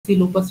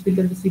Low pass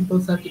ফিল্টারের simple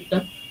সার্কিটটা,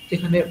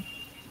 যেখানে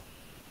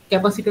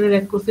ক্যাপাসিটরের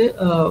অ্যাক্রসে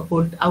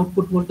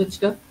আউটপুট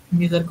ভোল্টেজটা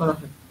মেজার করা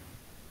হয়।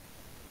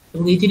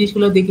 এবং এই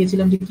জিনিসগুলো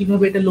দেখিয়েছিলাম যে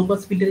কিভাবে এটা লো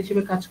পাস ফিল্টার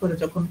হিসেবে কাজ করে।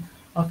 যখন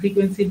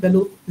ফ্রিকোয়েন্সির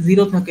ভ্যালু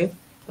 0 থাকে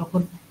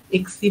তখন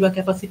এক্সসি বা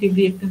ক্যাপাসিটিভ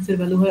রিঅ্যাক্ট্যান্সের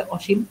ভ্যালু হয়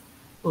অসীম।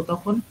 তো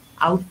তখন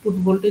আউটপুট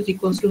ভোল্টেজ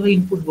ইকুয়ালস টু হয়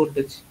ইনপুট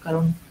ভোল্টেজ,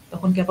 কারণ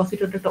তখন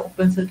ক্যাপাসিটরটা একটা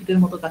ওপেন সার্কিটের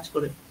মতো কাজ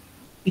করে।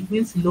 ইট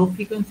মিনস লো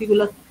ফ্রিকোয়েন্সি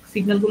গুলো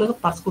সিগন্যালগুলো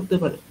পাস করতে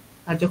পারে।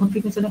 আর যখন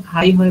ফ্রিকোয়েন্সি অনেক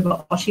হাই হয় বা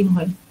অসীম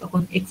হয়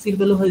তখন এক্সির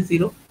ভ্যালু হয়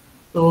 0।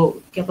 তো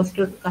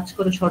ক্যাপাসিটর কাজ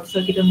করে শর্ট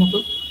সার্কিটের মতো,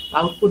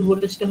 আউটপুট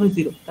ভোল্টেজটা হয়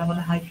 0। তার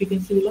মানে হাই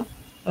ফ্রিকোয়েন্সি গুলো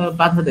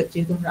বাধা দেয়,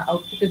 যেহেতু আমরা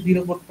আউটপুটে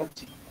 0 ভোল্ট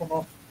পাচ্ছি, কোনো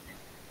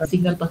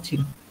সিগন্যাল পাচ্ছি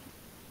না।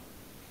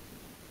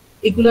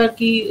 এগুলো আর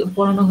কি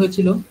পড়ানো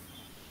হয়েছিল।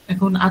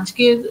 এখন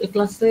আজকের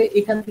ক্লাসে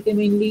এখান থেকে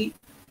মেইনলি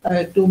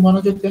একটু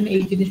মনোযোগ দেন,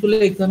 এই জিনিসগুলো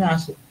এক্সামে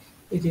আসে।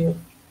 এই যে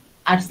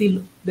আরসি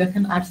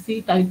দেখেন, আরসি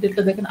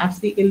টাইটেলটা দেখেন,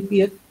 আরসি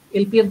এলপিএফ।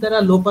 এলপিএফ দ্বারা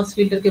লো পাস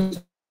ফিল্টারকে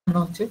বোঝানো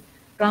হচ্ছে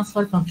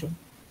ট্রান্সফার ফাংশন।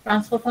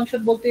 ট্রান্সফার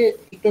ফাংশন বলতে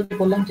একটু আগে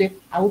বললাম যে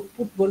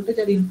আউটপুট ভোল্টেজ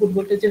আর ইনপুট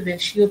ভোল্টেজের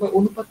রেশিও বা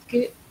অনুপাতকে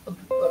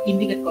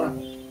ইন্ডিকেট করা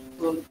হয়।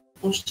 তো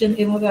কোশ্চেন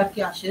এভাবে আর কি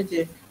আসে যে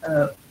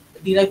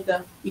derive the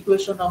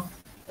equation of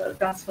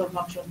transfer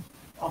function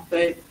of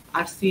A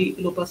RC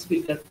low pass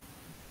filter,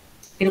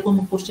 এরকম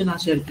কোশ্চেন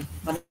আসে আর কি।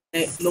 মানে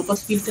low pass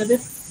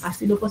ফিল্টারের,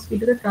 RC low pass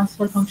ফিল্টারের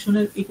transfer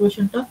ফাংশনের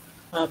ইকুয়েশনটা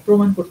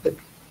প্রমাণ করতে।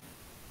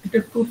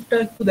 এটার প্রুফটা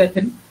একটু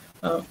দেখেন।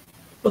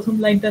 প্রথম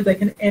লাইনটা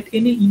দেখেন, at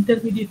any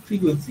intermediate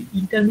frequency.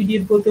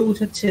 Intermediate বলতে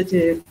বোঝাচ্ছে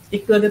যে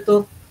একটু আগে তো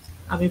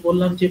আমি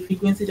বললাম যে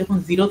ফ্রিকোয়েন্সি যখন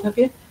 0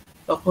 থাকে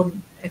তখন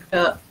একটা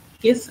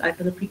কেস, আর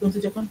একটা ফ্রিকোয়েন্সি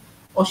যখন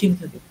অসীম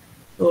থাকে।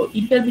 তো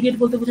ইন্টারমিডিয়েট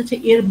বলতে বোঝাচ্ছে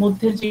এর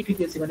মধ্যে যে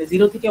ফ্রিকোয়েন্সি, মানে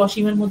 0 থেকে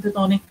অসীমের মধ্যে তো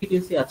অনেক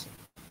ফ্রিকোয়েন্সি আছে।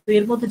 তো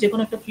এর মধ্যে যে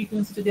কোনো একটা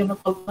ফ্রিকোয়েন্সি যদি আমরা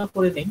কল্পনা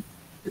করে নেই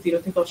 0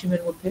 থেকে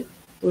অসীমের মধ্যে,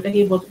 তো ওটাকে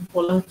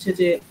বলা হচ্ছে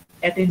যে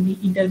অ্যাট এনি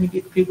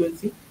ইন্টারমিডিয়েট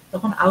ফ্রিকোয়েন্সি।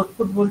 তখন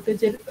আউটপুট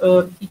ভোল্টেজের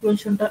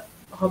ইকুয়েশনটা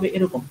হবে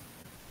এরকম।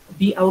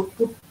 বি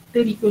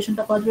আউটপুটের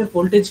ইকুয়েশনটা পাওয়া যাবে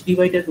ভোল্টেজ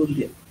ডিভাইডার রুল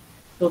দিয়ে।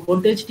 তো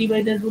ভোল্টেজ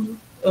ডিভাইডার রুল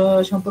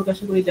সম্পর্কে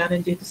আশা করি জানেন,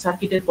 যেহেতু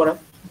সার্কিটের পড়া।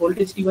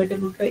 ভোল্টেজ ডিভাইডার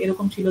রুলটা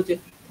এরকম ছিল যে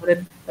ধরেন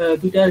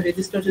দুইটা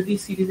রেজিস্টার যদি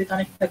সিরিজে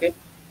কানেক্ট থাকে,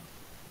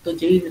 তো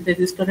যেই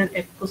রেজিস্টারের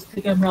অ্যাক্রস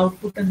থেকে আমরা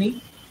আউটপুটটা নেই,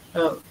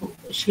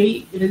 সেই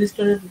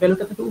রেজিস্টারের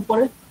ভ্যালুটা থাকে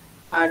উপরে,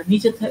 আর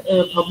নিচে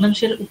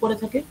ভগ্নাংশের উপরে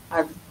থাকে,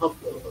 আর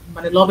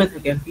মানে লবে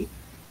থাকে আর কি,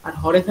 আর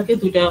হরে থাকে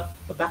দুইটা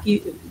বাকি,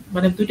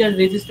 মানে দুইটা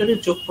রেজিস্টারের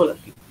যোগফল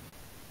আর কি।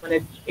 মানে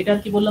এটা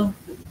আর কি বললাম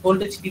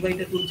ভোল্টেজ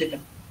ডিভাইডার রুল, যেটা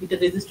দুইটা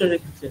রেজিস্টারের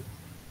ক্ষেত্রে।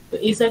 তো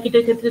এই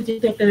সার্কিটের ক্ষেত্রে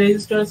যেহেতু একটা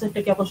রেজিস্টার আছে,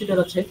 একটা ক্যাপাসিটর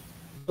আছে,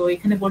 তো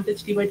এখানে ভোল্টেজ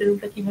ডিভাইডার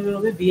রুলটা কিভাবে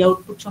হবে, ভি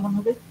আউটপুট সমান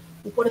হবে,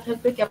 উপরে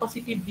থাকবে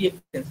ক্যাপাসিটিভ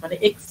রিঅ্যাকট্যান্স মানে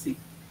এক্সসি,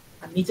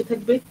 আর নিচে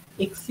থাকবে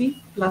এক্সসি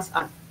প্লাস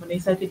আর। মানে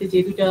এই সার্কিটে যে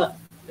দুইটা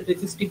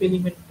রেজিস্টিভ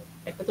এলিমেন্ট,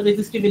 একটা তো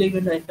রেজিস্টিভ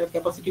এলিমেন্ট আর একটা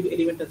ক্যাপাসিটিভ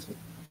এলিমেন্ট আছে।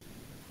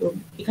 তো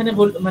এখানে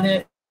মানে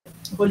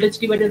ভোল্টেজ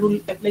ডিভাইডার রুল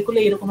অ্যাপ্লাই করলে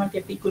এরকম আর কি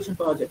একটা ইকুয়েশন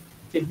পাওয়া যায়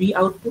যে V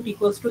output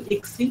equals to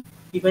XC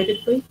divided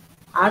by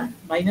R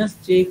minus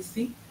J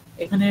XC.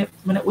 এখানে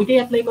মানে ওইটাই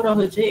অ্যাপ্লাই করা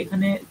হয়েছে।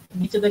 এখানে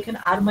নিচে দেখেন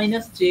আর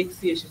মাইনাস জে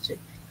এক্সসি এসেছে,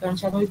 কারণ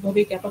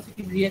স্বাভাবিকভাবে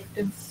ক্যাপাসিটিভ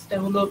রিঅ্যাকট্যান্সটা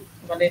হলো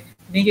মানে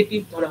নেগেটিভ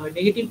ধরা হয়।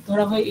 নেগেটিভ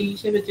ধরা হয় এই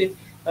হিসেবে যে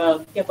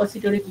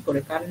ক্যাপাসিটরে কি করে,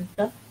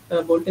 কারেন্টটা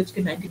ভোল্টেজকে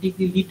 90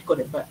 ডিগ্রি লিড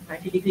করে বা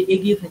 90 ডিগ্রি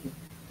এগিয়ে থাকে।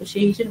 তো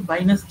সেই হিসেবে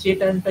মাইনাস জে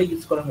টার্মটা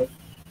ইউজ করা হয়,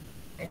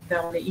 একটা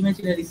মানে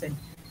ইমাজিনারি সাইন।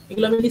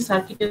 এগুলো মেনলি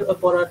সার্কিটের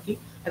পর আর কি।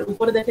 আর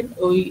উপরে দেখেন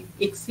ওই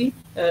এক্সি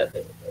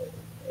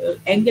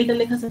অ্যাঙ্গেলটা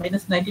লেখা আছে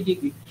 -90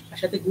 ডিগ্রি, আর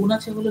সাথে গুণ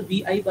আছে হলো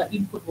ভিআই বা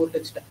ইনপুট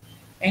ভোল্টেজটা।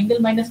 অ্যাঙ্গেল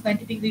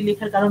 -90 ডিগ্রি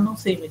লেখার কারণও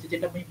সেম হয়েছে,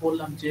 যেটা আমি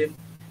বললাম যে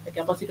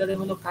ক্যাপাসিটরে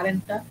হলো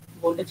কারেন্টটা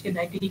ভোল্টেজকে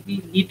 90 ডিগ্রি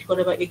লিড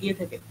করে বা এগিয়ে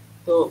থাকে।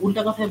 তো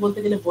উল্টা কথায় বলতে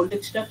গেলে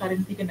ভোল্টেজটা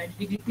কারেন্ট থেকে 90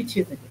 ডিগ্রি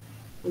পিছিয়ে থাকে।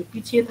 ওই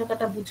পিছিয়ে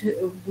থাকাটা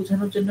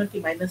বোঝানোর জন্য আর কি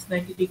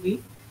 -90 ডিগ্রি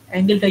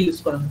অ্যাঙ্গেলটা ইউজ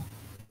করা হয়।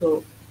 তো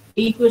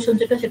এই ইকুয়েশন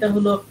যেটা, সেটা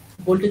হলো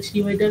ভোল্টেজ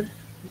ডিভাইডার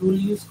রুল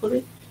ইউজ করে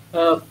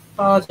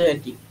পাওয়া যায় আর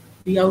কি।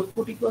 V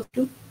output equal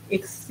to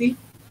XC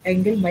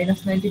angle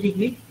 -90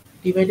 degree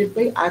divided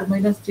by R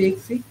minus J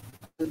XC,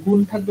 গুণ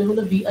থাকবে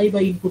হলো ভিআই বা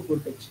ইনপুট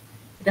ভোল্টেজ।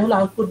 এটা হলো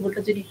আউটপুট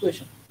ভোল্টেজের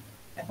ইকুয়েশন।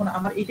 এখন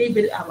আমার এটাই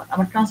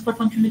আমার ট্রান্সফার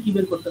ফাংশনে কি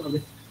বের করতে হবে,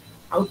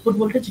 output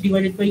voltage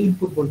divided by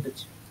input voltage.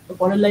 তো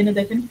পরের লাইনে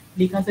দেখেন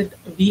লেখা আছে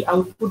V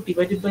output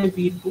divided by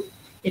V input.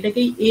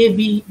 এটাকেই এ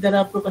বি দ্বারা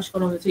প্রকাশ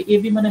করা হয়েছে। এ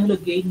বি মানে হলো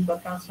গেইন বা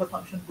ট্রান্সফার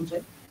ফাংশন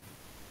বোঝায়,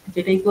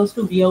 যেটা equals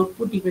to V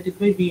output divided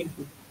by V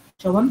input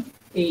সমান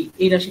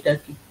এই রাশিটা আর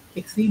কি,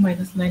 এক্সি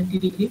 -90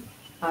 degree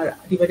R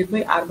divided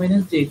by R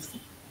minus J এক্সি।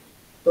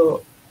 তো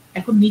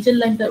এখন নিচের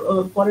লাইনটা,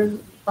 পরের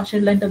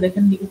পাশের লাইনটা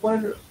দেখেন,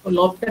 উপরের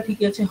লবটা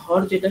ঠিকই আছে,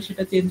 হর যেটা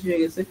সেটা চেঞ্জ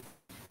হয়ে গেছে।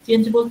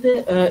 চেঞ্জ বলতে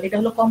এটা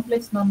হলো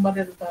কমপ্লেক্স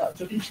নাম্বারের বা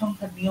জটিল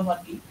সংখ্যার নিয়ম আর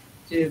কি,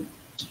 যে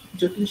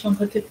জটিল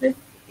সংখ্যার ক্ষেত্রে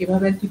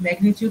এভাবে আর কি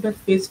ম্যাগনিটিউড আর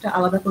ফেজটা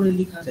আলাদা করে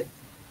লেখা যায়।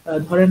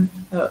 ধরেন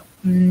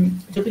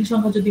জটিল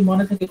সংখ্যা যদি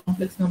মনে থাকে,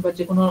 কমপ্লেক্স নাম্বার,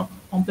 যে কোনো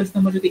কমপ্লেক্স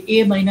নাম্বার যদি a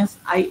minus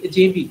I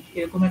J B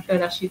এরকম একটা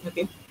রাশি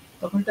থাকে,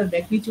 তখন তার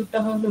ম্যাগনিটিউডটা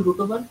হয় হলো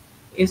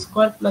 √a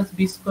square plus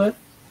B square,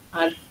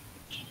 আর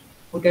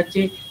ওটার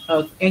যে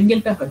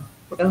অ্যাঙ্গেলটা হয়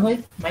ওটা হয়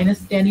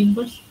 -tan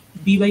ইনভার্স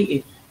b/a।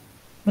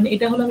 মানে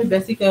এটা হলো আমি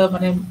বেসিক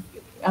মানে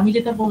আমি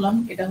যেটা বললাম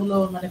এটা হলো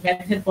মানে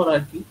ম্যাথের পর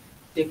আর কি,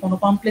 যে কোনো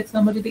কমপ্লেক্স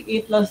নাম্বার যদি a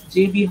প্লাস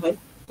জে বি হয়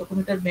তখন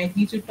এটার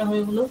ম্যাগনিটিউডটা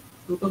হয় হলো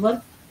root over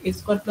a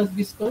square plus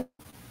B square,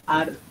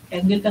 আর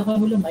অ্যাঙ্গেলটা হয়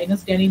হলো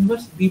minus tan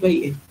inverse B by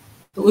এ।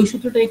 তো ওই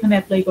সূত্রটা এখানে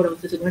অ্যাপ্লাই করা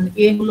হচ্ছে, ধরেন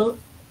এ হলো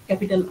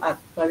ক্যাপিটাল আর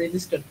বা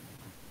রেজিস্টার,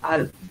 আর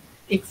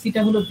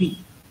এক্সিটা হলো বি।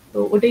 তো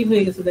ওটাই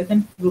হয়ে গেছে দেখেন,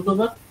 রুট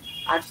ওভার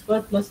আর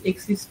স্কোয়ার প্লাস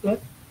এক্সি স্কোয়ার,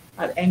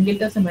 আর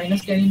অ্যাঙ্গেলটা আছে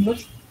minus tan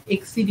inverse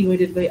এক্সি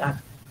divided by আর।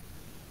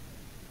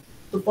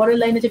 তো পরের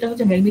লাইনে যেটা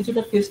হচ্ছে ম্যাগনিটিউড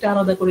অফ ফেজটা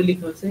আলাদা করে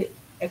লিখা হয়েছে,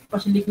 এক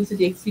পাশে লিখা হয়েছে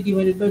যে এক্সি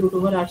divided by root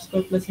over R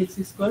square plus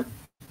এক্সি square,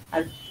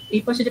 আর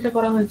এই পাশে যেটা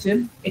করা হয়েছে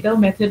এটাও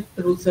ম্যাথের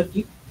রুলস আর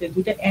কি, যে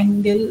দুইটা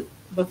অ্যাঙ্গেল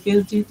বা ফেজ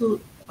যেহেতু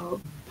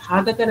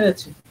ভাগ আকারে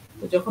আছে,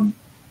 তো যখন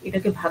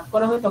এটাকে ভাগ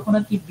করা হয় তখন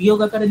আর কি বিয়োগ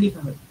আকারে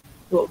লেখা হয়।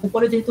 তো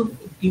উপরে যেহেতু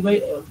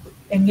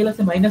অ্যাঙ্গেল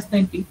আছে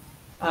 -90,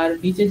 আর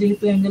নিচে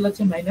যেহেতু অ্যাঙ্গেল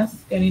আছে মাইনাস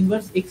ট্যান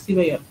ইনভার্স এক্সি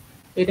বাই আর,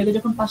 তো এটাকে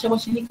যখন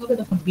পাশাপাশি লিখতে হবে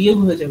তখন বিয়োগ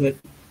হয়ে যাবে আর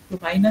কি। তো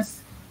মাইনাস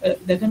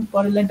দেখেন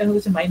পরের লাইনটা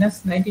হচ্ছে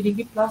 -90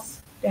 degree plus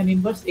tan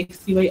inverse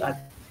এক্সি by আর,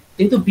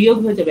 যেহেতু বিয়োগ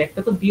হয়ে যাবে,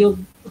 একটা তো বিয়োগ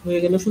হয়ে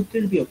গেল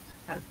সূত্রের বিয়োগ,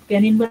 আর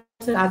ট্যান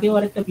ইনভার্সের আগেও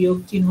আরেকটা বিয়োগ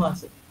চিহ্ন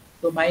আছে,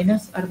 তো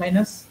মাইনাস আর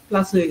মাইনাস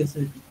প্লাস হয়ে গেছে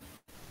আর কি।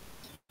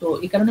 তো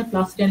এই কারণে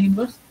প্লাস ট্যান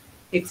ইনভার্স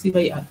এক্সি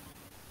বাই আর।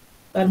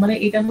 তার মানে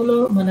এটা হলো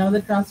মানে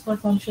আমাদের ট্রান্সফার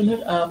ফাংশনের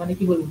মানে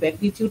কি বলবো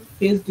ম্যাগনিটিউড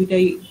ফেজ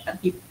দুইটাই আর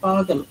কি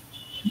পাওয়া গেল।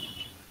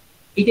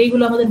 এটাই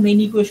হলো আমাদের মেইন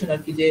ইকুয়েশন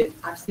আর কি, যে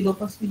আরসি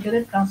লোপাস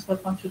ফিগারের ট্রান্সফার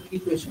ফাংশন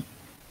ইকুয়েশন।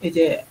 এই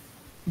যে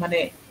মানে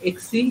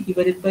এক্সি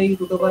divided by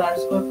root over R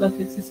square plus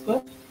এক্সি square,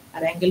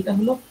 আর অ্যাঙ্গেলটা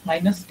হলো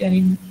minus tan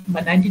in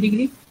 90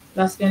 degree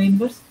plus tan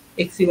inverse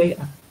এক্সি by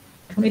আর।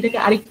 এখন এটাকে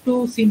আরেকটু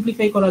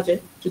সিম্পলিফাই করা যায়,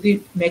 যদি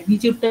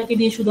ম্যাগনিটিউডটাকে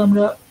দিয়ে শুধু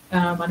আমরা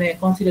মানে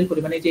কনসিডার করি,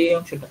 মানে যে এই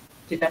অংশটা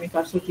যেটা আমি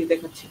কার্সর দিয়ে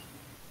দেখাচ্ছি,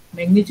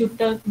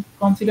 ম্যাগনিটিউডটা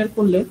কনসিডার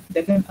করলে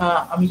দেখেন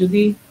আমি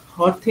যদি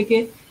হর থেকে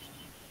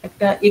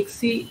একটা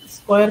এক্সি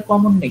স্কোয়ার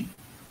কমন নেই,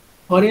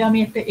 হরে আমি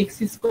একটা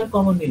এক্সি স্কোয়ার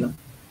কমন নিলাম,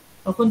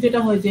 তখন যেটা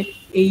হয় যে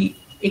এই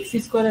এক্সি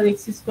স্কোয়ার আর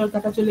এক্সি স্কোয়ার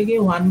কাটা চলে গিয়ে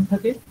 1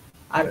 থাকে,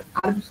 আর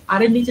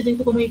আর এর নিচে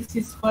যেহেতু কোনো এক্সি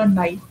স্কোয়ার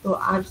নাই, তো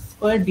আর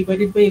স্কোয়ার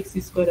ডিভাইডেড বাই এক্সি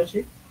স্কোয়ার আসে,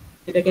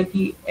 যেটাকে আর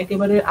কি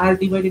একেবারে আর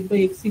ডিভাইডেড বাই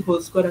এক্সি হোল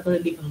স্কোয়ার আকারে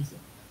লেখা হয়েছে।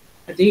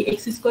 আর যেই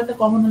এক্সি স্কোয়ারটা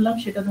কমন নিলাম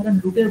সেটা ধরেন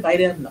রুটের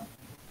বাইরে আনলাম,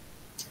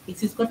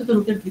 এক্সি স্কোয়ারটা তো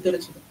রুটের ভিতরে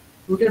ছিল,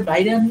 রুটের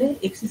বাইরে আনলে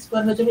এক্সি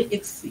স্কোয়ার হয়ে যাবে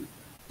এক্সি,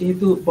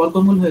 যেহেতু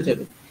বর্গমূল হয়ে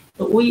যাবে,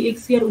 তো ওই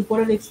এক্সি আর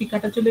উপরের এক্সি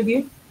কাটা চলে গিয়ে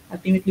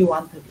আলটিমেটলি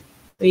 1 থাকে।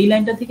 তো এই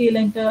লাইনটা থেকে এই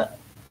লাইনটা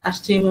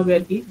আসছে এভাবে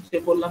আর কি, যে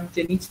বললাম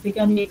যে নিচ থেকে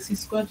আমি এক্সি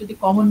স্কোয়ার যদি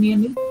কমন নিয়ে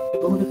নিই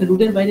এবং ওটাকে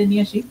রুটের বাইরে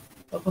নিয়ে আসি,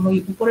 তখন ওই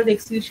উপরের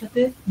এক্সির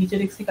সাথে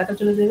নিচের এক্সি কাটা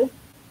চলে যাবে,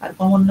 আর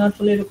কমন নেওয়ার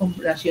ফলে এরকম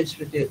রাশি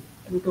আসবে যে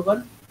root over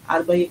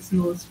R by এক্সি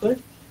whole square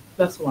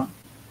plus 1।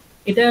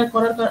 এটা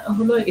করার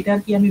হলো এটা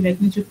আর কি আমি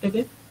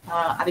ম্যাগনিটিউডটাকে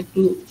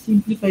আরেকটু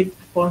সিম্পলিফাইড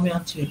ফর্মে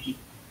আনছি আর কি।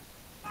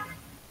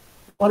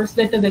 পরের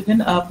স্লাইডটা দেখেন,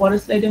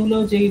 পরের স্লাইডে হলো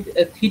যে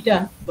থিটা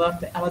বা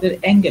আমাদের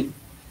অ্যাঙ্গেল,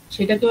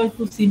 সেটাকেও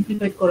একটু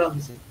সিম্পলিফাইড করা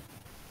হয়েছে।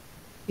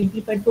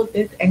 সিম্পলিফাইড বলতে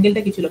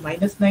অ্যাঙ্গেলটা কি ছিল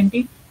 -90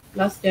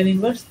 প্লাস ট্যান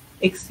ইনভার্স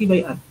এক্সি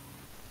বাই আর।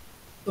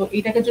 তো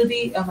এটাকে যদি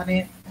মানে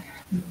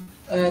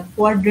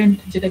কোয়াড্রেন্ট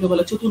যেটাকে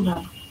বলে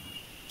চতুর্ভাগ,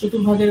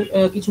 চতুর্ভাগের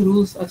কিছু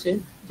রুলস আছে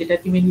যেটা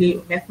কি মেনলি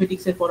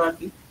ম্যাথমেটিক্স এর পড়া আর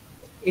কি।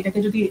 এটাকে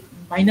যদি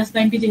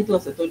 -90 যেহেতু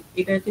আছে, তো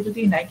এটাকে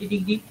যদি 90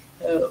 ডিগ্রি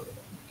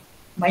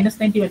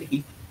 -90 মানে কি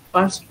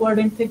ফার্স্ট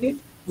কোয়াড্রেন্ট থেকে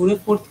ঘুরে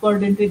ফোর্থ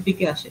কোয়াড্রেন্টের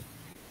দিকে আসে,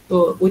 তো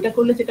ওইটা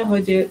করলে যেটা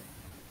হয় যে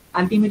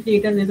আলটিমেটলি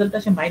এটার রেজাল্ট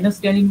আসে মাইনাস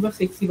ট্যান ইনভার্স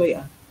এক্সি বাই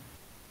আর।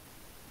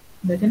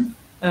 দেখেন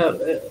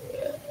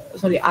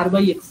সরি আর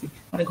বাই এক্সি,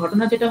 মানে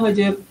ঘটনা যেটা হয়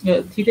যে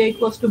theta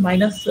equals to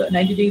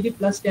 -90 degree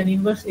plus tan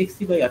inverse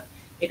এক্সি by আর,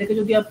 এটাকে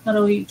যদি আপনার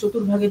ওই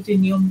চতুর্ভাগের যে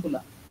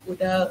নিয়মগুলা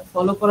ওটা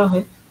ফলো করা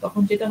হয়,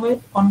 তখন যেটা হয়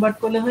কনভার্ট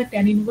করলে হয়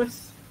ট্যান ইনভার্স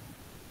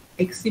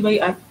এক্সি বাই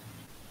আর।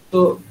 তো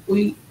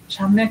ওই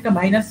সামনে একটা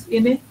মাইনাস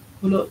এনে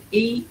হলো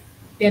এই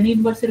ট্যান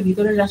ইনভার্সের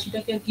ভিতরের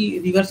রাশিটাকে আর কি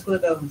রিভার্স করে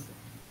দেওয়া হয়েছে,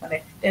 মানে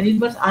ট্যান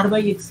ইনভার্স আর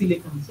বাই এক্সি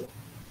লেখা হয়েছে,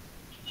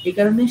 এই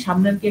কারণে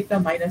সামনে আর কি একটা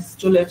মাইনাস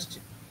চলে আসছে।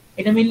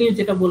 এটা মেনলি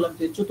যেটা বললাম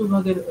যে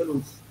চতুর্ভাগের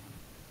রুলস।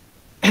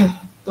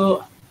 তো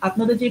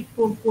আপনাদের যে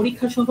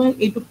পরীক্ষার সময়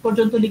এইটুক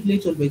পর্যন্ত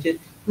লিখলেই চলবে, যে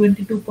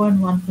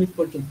 22.15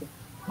 পর্যন্ত,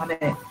 মানে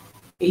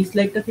এই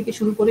স্লাইডটা থেকে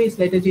শুরু করে এই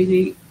স্লাইডে যে যে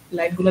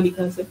লাইনগুলো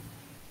লেখা আছে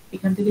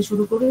এখান থেকে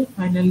শুরু করে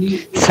ফাইনালি।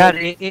 স্যার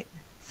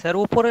স্যার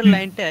উপরের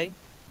লাইনটায়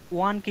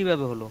 1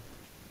 কিভাবে হলো?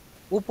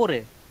 উপরে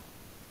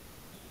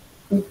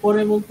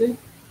উপরে বলতে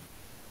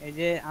এই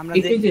যে আমরা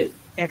যে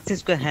x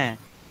স্কয়ার, হ্যাঁ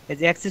এই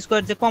যে x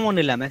স্কয়ার যে কমন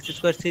নিলাম, x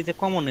স্কয়ার সি যে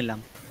কমন নিলাম,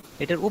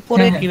 এটার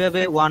উপরে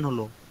কিভাবে 1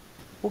 হলো?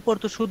 উপর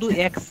তো শুধু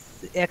x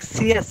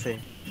সি আছে।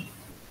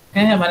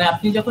 হ্যাঁ হ্যাঁ, মানে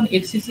আপনি যখন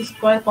এক্স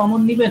স্কয়ার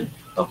কমন নেবেন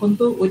তখন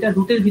তো ওইটা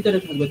রুটের ভিতরে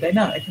থাকবে, তাই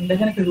না? এখন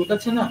দেখেন একটা রুট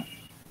আছে না,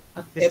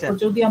 এরপর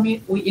যদি আমি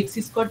ওই এক্স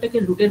স্কয়ারটাকে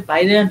রুটের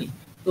বাইরে আনি,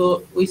 তো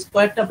ওই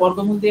স্কয়ারটা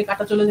বর্গমূল দিয়ে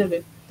কাটা চলে যাবে,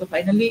 তো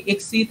ফাইনালি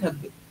এক্স সি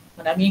থাকবে।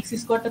 মানে আমি এক্স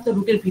স্কয়ারটা তো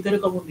রুটের ভিতরে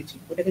কমন দিচ্ছি,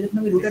 ওটাকে যখন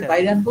আমি রুটের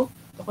বাইরে আনবো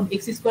তখন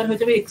এক্স স্কয়ার হয়ে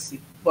যাবে এক্স সি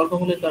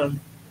বর্গমূলের কারণে,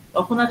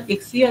 তখন আর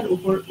এক্স সি আর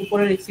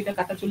উপরের এক্স সিটা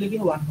কাটা চলে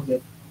গিয়ে 1 হবে।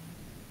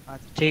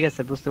 আচ্ছা ঠিক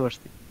আছে, বুঝতে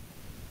পারছি।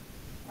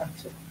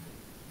 আচ্ছা।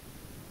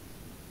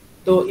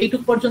 তো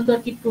এইটুক পর্যন্ত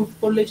আর কি প্রুফ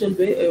করলে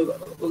চলবে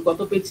গত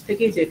পেজ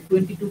থেকে যে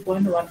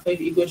 22.15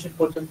 ইকুয়েশন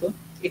পর্যন্ত।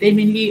 এটাই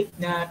মেইনলি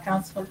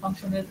ট্রান্সফার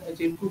ফাংশনের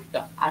যে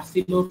প্রুফটা, RC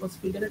low pass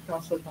ফিল্টারের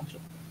transfer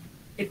function.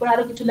 এরপর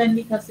আরো কিছু লাইন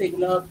লেখা আছে,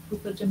 এগুলো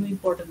প্রুফের জন্য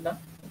ইম্পর্টেন্ট না,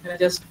 এখানে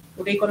জাস্ট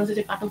ওটাই করা আছে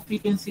যে কাট অফ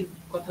ফ্রিকোয়েন্সির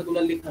কথাগুলো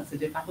লেখা আছে,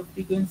 যে কাট অফ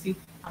ফ্রিকোয়েন্সি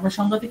আমরা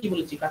সংজ্ঞাতে কি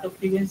বলেছি, কাট অফ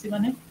ফ্রিকোয়েন্সি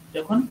মানে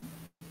যখন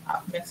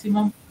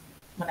ম্যাক্সিমাম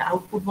মানে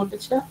আউটপুট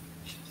ভোল্টেজটা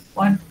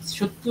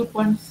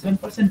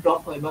 70.7%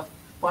 ড্রপ হয় বা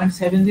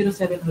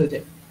 0.707 হয়ে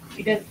যায়।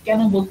 এটা কেন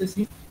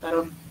বলতেছি,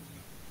 কারণ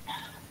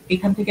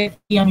এখান থেকে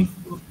কি আমি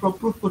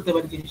প্রুফ করতে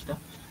পারি জিনিসটা।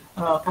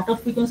 কাট অফ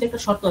ফ্রিকোয়েন্সি একটা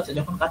শর্ত আছে,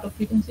 যখন কাট অফ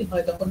ফ্রিকোয়েন্সি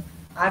হয় তখন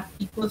আর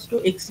ইকুয়ালস টু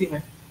এক্সি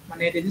হয়,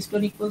 মানে resistor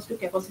equals to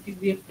capacitive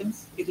reactance,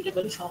 এই দুটো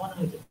ভ্যালু সমান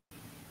হয়ে যায়।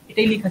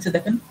 এটাই লেখা আছে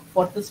দেখেন,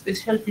 ফর দ্য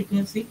স্পেশাল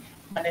ফ্রিকোয়েন্সি,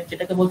 মানে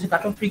যেটাকে বলছে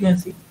cut off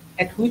frequency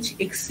at which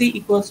এক্সি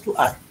equals to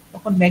আর,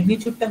 তখন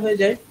ম্যাগনিটিউডটা হয়ে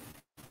যায়,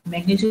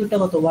 ম্যাগনিটিউডটা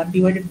কত 1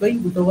 divided by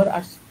root over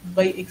R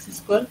by x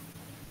square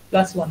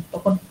plus 1,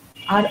 তখন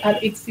আর আর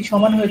এক্সি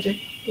সমান হয়ে যায়,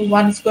 তো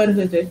 1 স্কোয়ার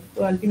হয়ে যায়, তো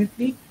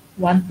আলটিমেটলি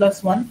 1 প্লাস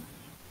 1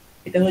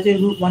 এটা হয়ে যায়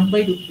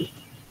 1/√2।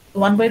 তো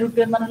 1/√2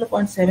 এর মান হলো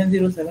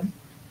 0.707।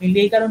 মেনলি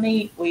এই কারণেই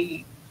ওই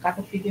কাট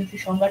অফ ফ্রিকোয়েন্সি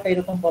সংজ্ঞাটা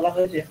এরকম বলা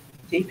হয় যে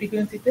যেই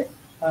ফ্রিকোয়েন্সিতে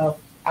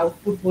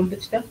আউটপুট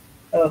ভোল্টেজটা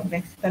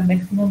তার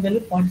ম্যাক্সিমাম ভ্যালু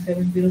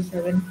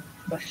 0.707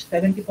 বা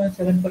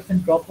 70.7%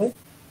 ড্রপ হয়,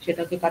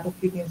 সেটাকে কাট অফ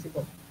ফ্রিকোয়েন্সি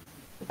বলে।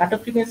 কাট অফ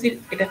ফ্রিকোয়েন্সির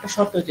এটা একটা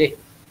শর্ত যে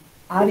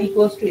আর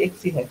ইকুয়ালস টু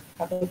এক্সি হয়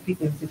কাট অফ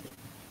ফ্রিকোয়েন্সিতে।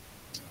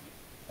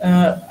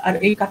 আর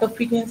এই কাট অফ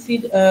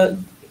ফ্রিকোয়েন্সির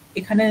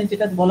এখানে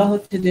যেটা বলা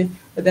হচ্ছে যে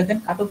দেখেন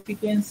কাট অফ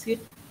ফ্রিকোয়েন্সির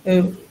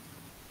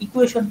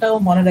ইকুয়েশনটাও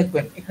মনে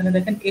রাখবেন, এখানে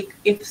দেখেন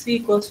FC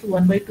equals to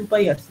 1/2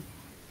 pi RC,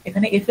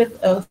 এখানে এফ এর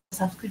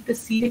সাবস্ক্রিপ্টে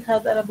সি লেখা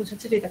দ্বারা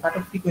বোঝাচ্ছে যে এটা কাট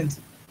অফ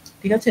ফ্রিকোয়েন্সি,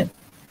 ঠিক আছে।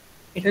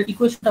 এটার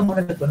ইকুয়েশনটা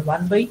মনে রাখবেন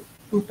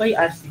 1/2 পাই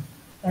আরসি,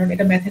 কারণ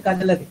এটা ম্যাথে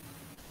কাজে লাগে।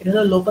 এটা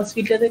হলো লো পাস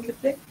ফিল্টারের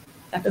ক্ষেত্রে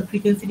cut off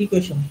ফ্রিকোয়েন্সির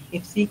equation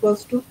FC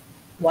equals to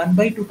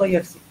 1/2 pi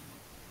RC,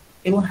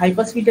 এবং হাই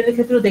পাস ফিল্টারের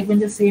ক্ষেত্রেও দেখবেন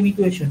যে সেম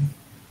ইকুয়েশন,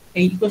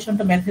 এই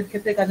ইকুয়েশনটা ম্যাথের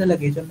ক্ষেত্রে কাজে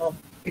লাগে, এই জন্য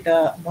এটা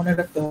মনে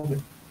রাখতে হবে।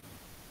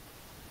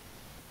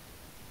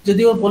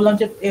 যদিও বললাম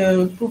যে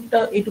প্রুফটা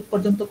এইটুক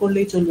পর্যন্ত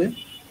করলেই চলবে,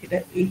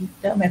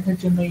 এইটা ম্যাথের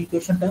জন্য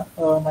ইকুয়েশনটা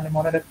মানে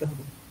মনে রাখতে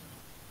হবে।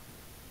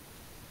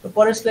 তো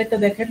পরের স্লাইডটা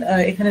দেখেন,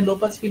 এখানে লো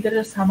পাস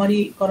ফিল্টারের সামারি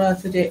করা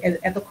আছে, যে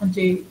এতক্ষণ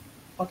যে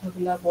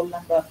কথাগুলা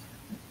বললাম বা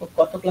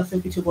গত ক্লাসেও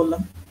কিছু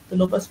বললাম, তো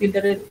লো পাস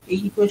ফিল্টারের এই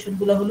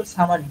ইকুয়েশনগুলো হলো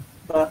সামারি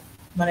বা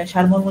মানে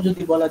সারমর্ম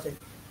যদি বলা যায়,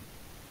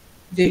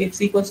 যে x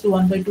equals to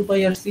 1/2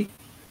 pi RC,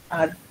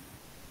 R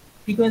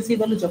frequency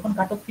value যখন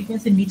কাট অফ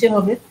ফ্রিকোয়েন্সির নিচে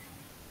হবে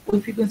ওই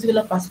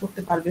ফ্রিকোয়েন্সিগুলো পাস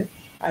করতে পারবে,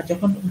 আর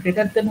যখন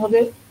গ্রেটার দেন হবে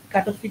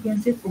কাট অফ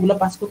ফ্রিকোয়েন্সি ওগুলো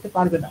পাস করতে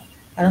পারবে না,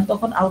 কারণ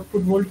তখন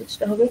আউটপুট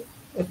ভোল্টেজটা হবে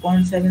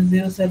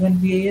 0.707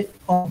 VA এর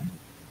কম।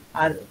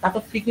 আর কাট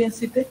অফ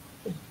ফ্রিকোয়েন্সিতে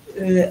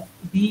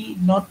বি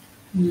নট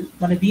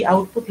মানে B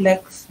output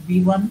lakhs B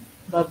one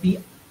বা বি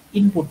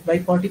ইনপুট বাই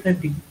 45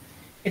 ডিগ্রি।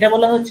 এটা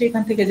বলা হচ্ছে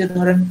এখান থেকে যে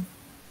ধরেন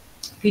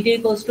theta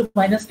equals to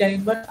minus tan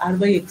inverse R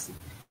by এক্সি,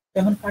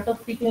 তখন কাট অফ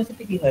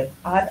ফ্রিকোয়েন্সিতে কি হয়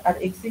আর আর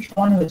এক্সি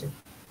সমান হয়ে যায়,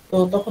 তো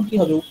তখন কি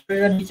হবে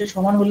উপরের আর নিচে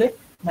সমান হলে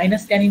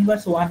মাইনাস ট্যান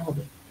ইনভার্স 1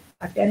 হবে,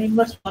 আর ট্যান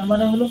ইনভার্স 1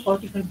 মানে হলো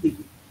 45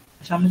 ডিগ্রি,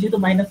 সামনে যেহেতু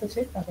মাইনাস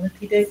আছে তার মানে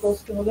থিটা ইকুয়ালস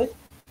টু হবে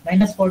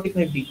মাইনাস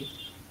 45 ডিগ্রি।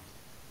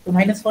 তো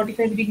মাইনাস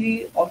 45 ডিগ্রি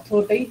অর্থ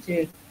ওটাই যে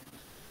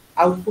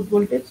আউটপুট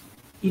ভোল্টেজ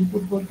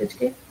ইনপুট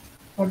ভোল্টেজকে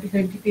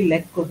 45 ডিগ্রি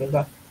ল্যাগ করবে,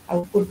 বা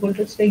আউটপুট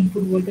ভোল্টেজটা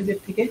ইনপুট ভোল্টেজের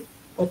থেকে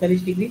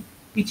 45 ডিগ্রি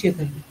পিছিয়ে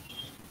থাকবে।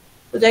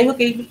 তো যাই হোক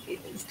এই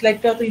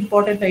স্লাইডটা তো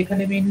ইম্পর্টেন্ট,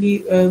 এখানে মেইনলি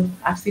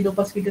আরসি লো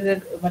পাস ফিল্টারের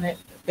মানে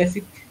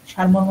বেসিক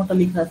সারমর্মটা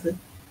লেখা আছে,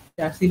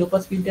 RC low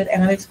pass filter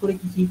analyse করে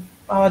কি কি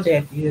পাওয়া যায়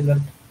আর কি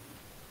রেজাল্ট।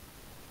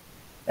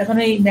 এখন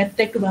এই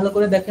ম্যাথটা একটু ভালো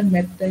করে দেখেন,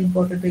 ম্যাথটা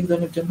ইম্পর্টেন্ট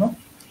এক্সামের জন্য।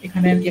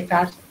 এখানে আর কি একটা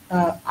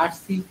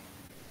আরসি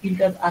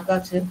ফিল্টার আঁকা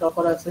আছে, ড্র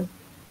করা আছে।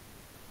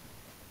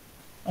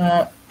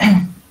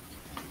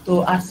 তো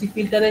আরসি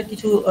ফিল্টারের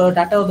কিছু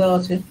ডাটাও দেওয়া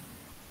আছে,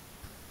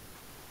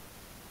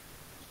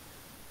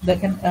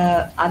 দেখেন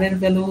আর এর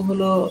ভ্যালু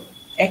হলো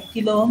 1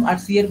 কিলো ওহম আর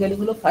সি এর ভ্যালু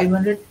হলো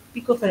 500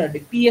 পিকোফ্যারাডে।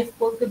 পিএফ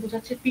বলতে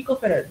বোঝাচ্ছে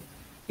পিকোফ্যারাডে,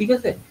 ঠিক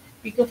আছে।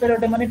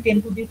 পিকোফ্যারাডে মানে 10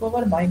 to the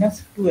power minus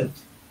 12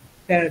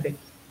 Faraday,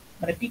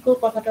 মানে পিকো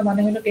কথাটা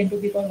মানে হলো 10 to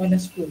the power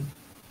minus 12।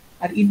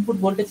 R input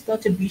ভোল্টেজটা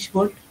হচ্ছে 20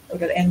 ভোল্ট,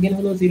 ওটার অ্যাঙ্গেল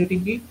হলো 0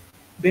 ডিগ্রি।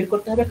 বের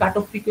করতে হবে কাট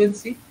অফ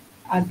ফ্রিকোয়েন্সি,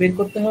 আর বের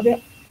করতে হবে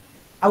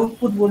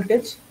আউটপুট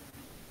ভোল্টেজ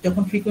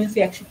যখন ফ্রিকোয়েন্সি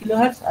 100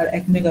 কিলোহার্টজ আর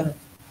 1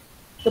 মেগাহার্টজ।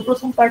 তো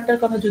প্রথম পার্টটার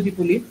কথা যদি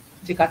বলি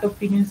যে কাট অফ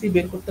ফ্রিকোয়েন্সি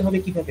বের করতে হবে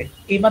কিভাবে,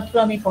 এইমাত্র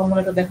আমি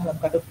ফর্মুলাটা দেখালাম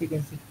কাট অফ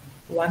ফ্রিকোয়েন্সি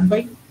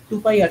 1/2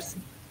 পাই আরসি,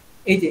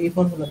 এই যে এই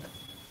ফর্মুলাটা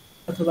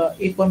অথবা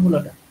এই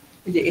ফর্মুলাটা,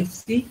 এই যে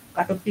FC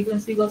cut off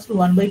frequency equals to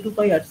 1/2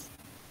 pi RC.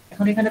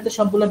 এখন এখানে তো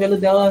সবগুলো ভ্যালু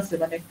দেওয়া আছে,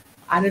 মানে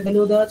আর এর ভ্যালু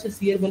দেওয়া আছে,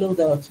 সি এর ভ্যালু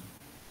দেওয়া আছে,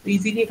 তো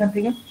ইজিলি এখান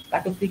থেকে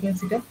কাট অফ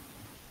ফ্রিকোয়েন্সিটা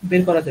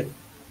বের করা যাবে।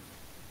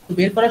 তো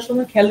বের করার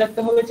সময় খেয়াল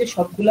রাখতে হবে যে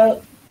সবগুলা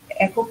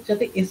একক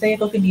যাতে এসআই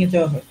এককে নিয়ে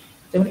যাওয়া হয়,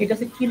 যেমন এটা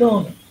হচ্ছে কিলো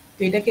ওমে, তো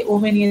এটাকে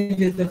ওমে নিয়ে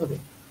যেতে হবে।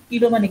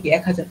 কিলো মানে কি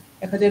 1000,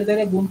 1000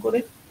 দ্বারা গুণ করে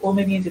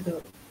ওমে নিয়ে যেতে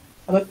হবে।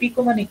 আবার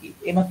পিকো মানে কি,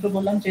 এইমাত্র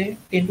বললাম যে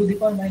 10 টু দি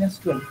পাওয়ার মাইনাস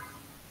 12,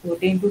 তো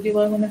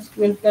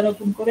 10⁻12 দ্বারা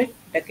গুণ করে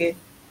এটাকে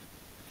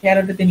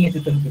ফ্যারাডেতে নিয়ে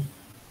যেতে হবে।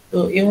 তো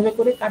এভাবে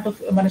করে কাট অফ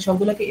মানে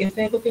সবগুলোকে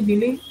এসআই এককে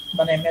নিলেই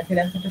মানে ম্যাথের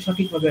অ্যান্সারটা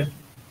সঠিক হবে আর কি।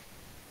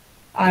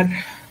 আর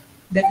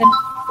দেখেন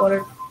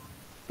পরের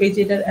পেজে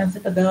এটার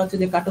অ্যান্সারটা দেওয়া হচ্ছে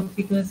যে কাট অফ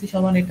ফ্রিকোয়েন্সি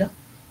সমান এটা।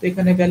 তো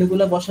এখানে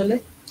ভ্যালুগুলো বসালে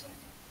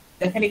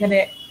দেখেন এখানে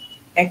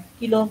 1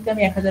 কিলো ওহমকে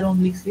আমি 1000 ওহম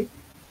লিখছি,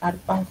 আর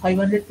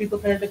 500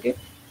 পিকোফ্যারাডকে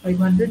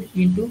 500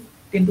 ইন্টু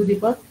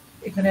 10⁻,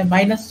 এখানে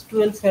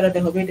 -12 ফ্যারাডে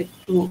হবে। এটা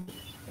একটু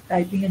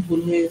টাইপিং এ ভুল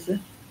হয়ে গেছে,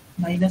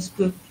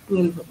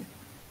 -12 হবে।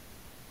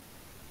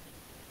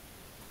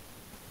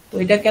 তো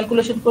এটা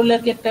ক্যালকুলেশন করলে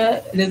আর কি একটা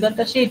রেজাল্ট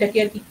আসে, এটাকে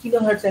আর কি কিলো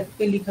হার্টজ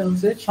এককে লেখা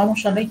হয়েছে।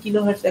 সমস্যা নেই, কিলো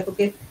হার্টজ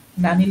এককে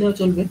না নিলেও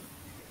চলবে।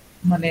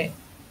 মানে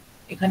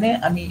এখানে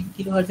আমি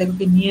কিলো হার্টজ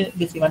এককে নিয়ে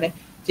গেছি, মানে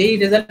যেই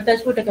রেজাল্টটা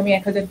আসবে ওটাকে আমি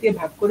 1000 দিয়ে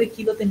ভাগ করে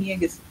কিলোতে নিয়ে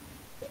গেছি।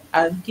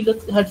 আর কিলো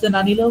হার্টজে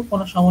না নিলেও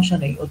কোনো সমস্যা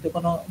নেই, ওতে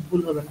কোনো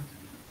ভুল হবে না।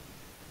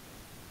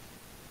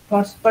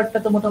 ফার্স্ট পার্টটা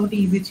তো মোটামুটি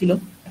ইজি ছিল।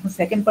 এখন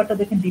সেকেন্ড পার্টটা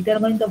দেখেন,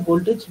 determine the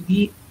voltage V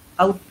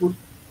output,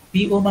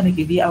 ভিও মানে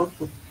কি, V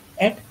output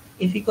at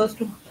F equals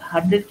to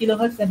 100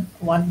 kilohertz and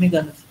 1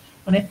 megahertz.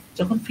 মানে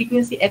যখন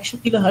ফ্রিকোয়েন্সি 100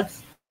 কিলোহার্টজ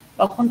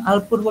তখন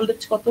আউটপুট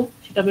ভোল্টেজ কত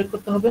সেটা বের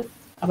করতে হবে।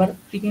 আবার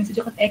ফ্রিকোয়েন্সি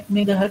যখন 1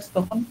 মেগাহার্টজ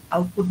তখন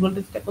আউটপুট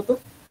ভোল্টেজটা কত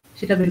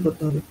সেটা বের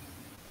করতে হবে।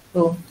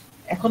 তো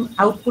এখন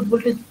আউটপুট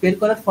ভোল্টেজ বের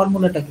করার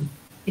ফর্মুলাটা কি?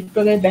 একটু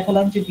আগে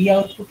দেখালাম যে ভি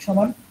আউটপুট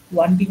সমান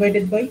 1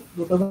 divided by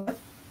root over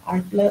R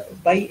plus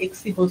by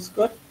এক্সি whole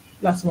square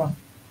plus 1।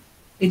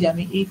 এই যে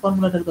আমি এই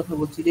ফর্মুলাটার কথা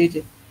বলছি, যে এই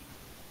যে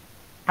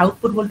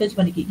আউটপুট ভোল্টেজ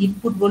মানে কি,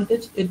 input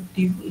voltage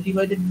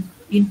divided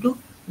into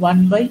 1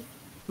 by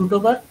root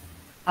over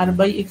R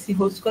by এক্সি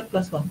whole square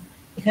plus 1।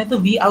 এখানে তো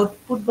V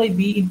output by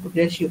V input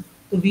ratio.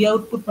 তো ভি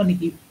আউটপুট মানে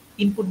কি,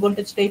 ইনপুট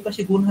ভোল্টেজটা এই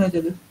পাশে গুণ হয়ে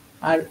যাবে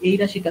আর এই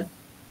রাশিটা।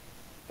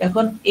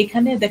 এখন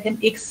এখানে দেখেন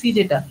এক্সসি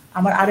যেটা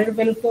আমার আর এর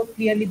ভ্যালু তো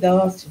ক্লিয়ারলি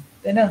দেওয়া আছে,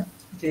 তাই না,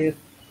 যে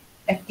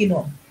 1 কিলো।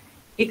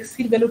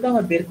 এক্সসির ভ্যালুটা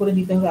আমার বের করে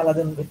নিতে হবে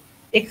আলাদাভাবে।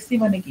 এক্সসি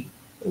মানে কি,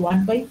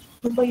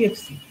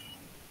 1/2πfc,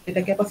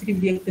 এটা ক্যাপাসিটিভ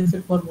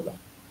রিঅ্যাকট্যান্সের ফর্মুলা।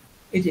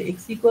 এই যে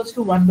এক্স ইকুয়ালস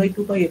টু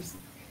 1/2πfc।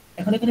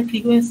 এখন এখানে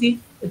ফ্রিকোয়েন্সি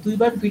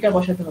দুইবার দুইটা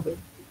বসাতে হবে,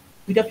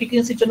 দুইটা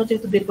ফ্রিকোয়েন্সির জন্য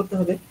যেহেতু বের করতে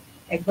হবে।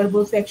 একবার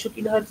বলছে 100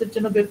 কিলোহার্টজ এর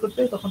জন্য বের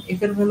করতে, তখন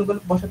এফ এর ভ্যালু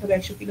বসাতে হবে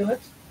 100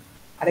 কিলোহার্টজ,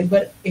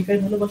 আরেকবার এফ এর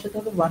ভ্যালু বসাতে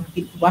হবে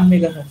 1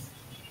 মেগাহার্টজ।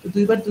 তো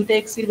দুইবার দুইটা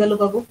এক্স এর ভ্যালু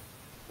পাবো,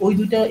 ওই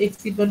দুইটা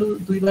এক্স এর ভ্যালু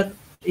দুইবার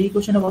এই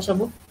কোশ্চেনে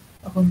বসাবো,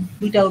 তখন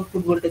দুইটা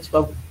আউটপুট ভোল্টেজ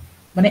পাবো।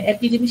 মানে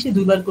একই জিনিসই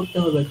দুইবার করতে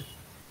হবে।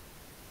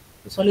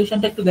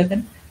 সলিউশনটা একটু দেখেন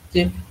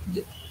যে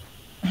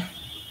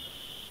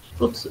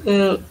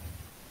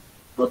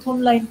প্রথম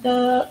লাইনটা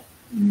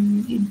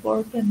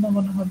ইম্পর্টেন্ট না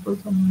মনে হয়।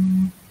 প্রথম,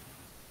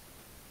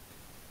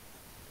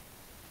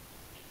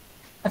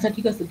 আচ্ছা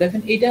ঠিক আছে,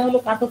 দেখেন এটা হলো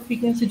কাট অফ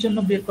ফ্রিকোয়েন্সির জন্য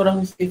বের করা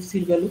হয়েছে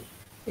এফসির ভ্যালু।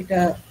 এটা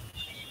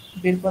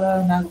বের করা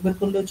না বের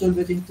করলেও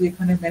চলবে, যেহেতু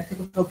এখানে ম্যাথে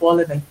কোথাও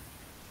বলে নাই।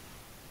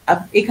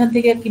 এখান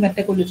থেকে আর কি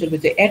ম্যাথটা করলে চলবে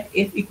যে এট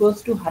এফ ইকুয়ালস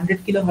টু 100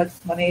 কিলোহার্টজ,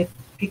 মানে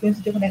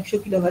ফ্রিকোয়েন্সি যখন 100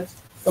 কিলোহার্টজ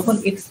তখন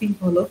এক্সসি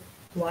হলো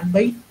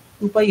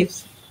 1/2πfc।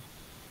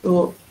 তো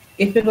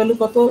এফ এর ভ্যালু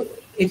কত,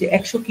 এই যে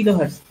 100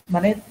 কিলোহার্টজ,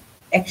 মানে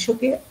 100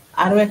 কে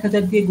আরো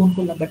 1000 দিয়ে গুণ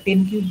করলাম বা 10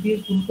 কিউব দিয়ে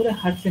গুণ করে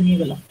হার্টজে নিয়ে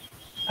গেলাম।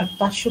 আর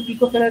 500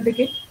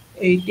 পিকোফ্যারাডকে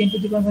এই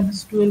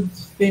 10⁻12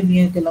 তে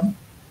নিয়ে গেলাম,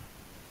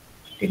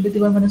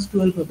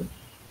 10⁻12 হবে।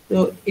 তো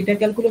এটা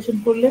ক্যালকুলেশন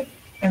করলে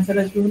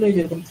অ্যান্সার আসবে হলো এই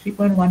যেরকম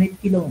 3.18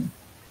 কিলো ওহম।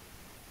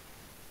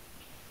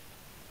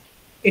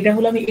 এটা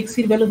হলো আমি এক্স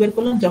এর ভ্যালু বের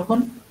করলাম যখন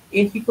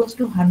এফ ইকুয়ালস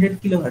টু 100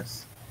 কিলোহার্টজ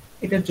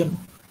এটার জন্য।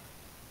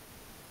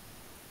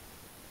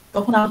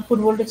 তখন আউটপুট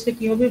ভোল্টেজটা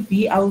কি হবে, V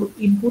out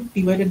input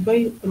divided by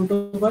root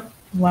over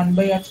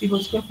 1/RC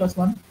whole square plus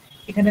 1।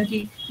 এখানে কি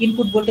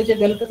ইনপুট ভোল্টেজের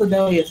ভ্যালুটা তো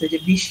দেওয়াই আছে যে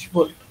 20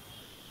 ভোল্ট,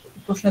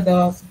 প্রশ্ন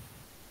দেওয়া আছে।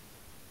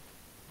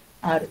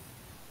 আর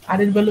আর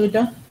এর ভ্যালু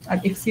এটা, আর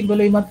এক্স এর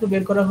ভ্যালু এইমাত্র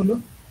বের করা হলো।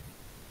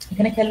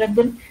 এখানে খেয়াল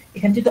রাখবেন,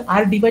 এখানে যেহেতু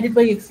আর ডিভাইডেড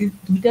বাই এক্স,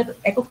 দুইটার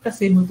এককটা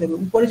সেম হতে হবে।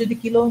 উপরে যদি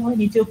কিলো ওহম হয়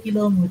নিচেও কিলো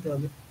ওহম হতে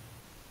হবে,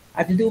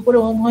 আর যদি উপরে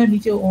ওহম হয়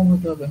নিচেও ওহম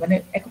হতে হবে, মানে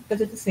এককটা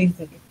যাতে সেম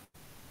থাকে।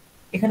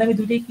 এখানে আমি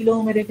দুইটাই কিলো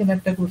ওহমে রেখে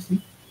ম্যাথটা করছি।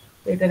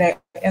 তো এটার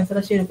অ্যান্সার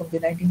আসে এরকম যে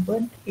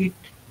 19.8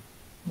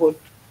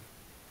 ভোল্ট।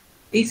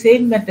 এই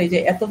সেম ম্যাথটাই যে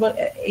এতবার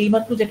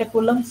এইমাত্র যেটা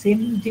করলাম সেম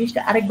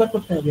জিনিসটা আরেকবার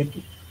করতে হবে আর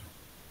কি।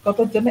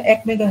 কতর জন্য,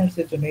 1 মেগাহার্টজ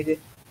এর জন্য। এই যে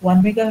 1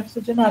 মেগাহার্টজ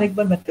এর জন্য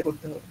আরেকবার ম্যাথটা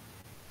করতে হবে।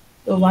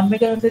 তো 1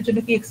 মেগাহার্টজ এর জন্য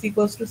কি x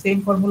equals to same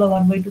formula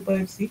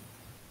 1/2πfc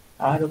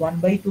R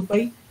 1/2π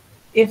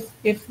F.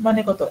 F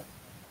মানে কত,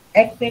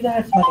 1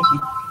 মেগাহার্টজ মানে কি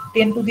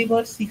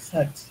 10⁻6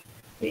 হার্টজ।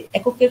 এই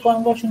এককের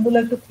কনভার্সন গুলো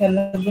একটু খেয়াল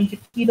রাখবেন যে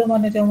কিলো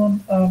মানে যেমন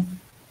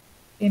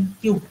 10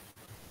 কিউব,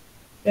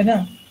 তাই না,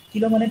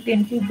 কিলো মানে 10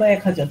 কিউব বা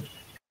 1000।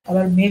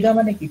 আবার মেগা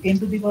মানে কি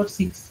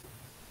 10⁻6,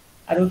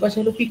 আর ওর পাশে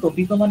হলো পিকো,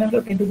 পিকো মানে হলো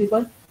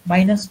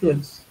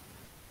 10⁻−12।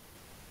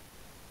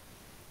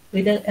 তো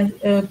এটা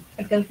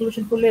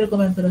ক্যালকুলেশন করলে এরকম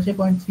অ্যান্সার আসে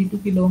 0.32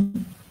 কিলো।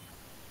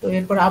 তো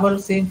এরপর আবার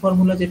সেম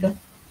ফর্মুলা, যেটা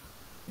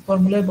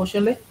ফর্মুলায়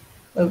বসালে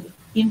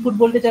ইনপুট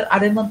ভোল্টেজ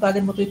আর এর মান তো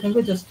আগের মতোই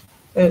থাকবে, জাস্ট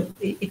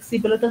এই এক্সি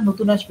ভ্যালুটা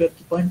নতুন আসবে আর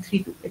কি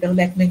 0.32। এটা হলো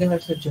 1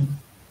 মেগাহার্টজ এর জন্য।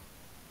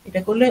 এটা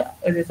করলে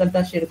রেজাল্ট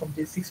আসে এরকম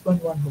যে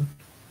 6.1 ভোল্ট।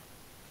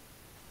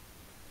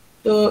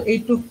 তো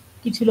এইটুক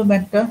কি ছিল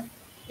ম্যাথটা?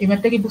 এই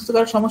ম্যাথটা কি বুঝতে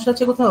পারার সমস্যা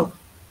আছে কোথাও?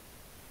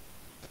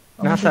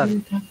 না স্যার।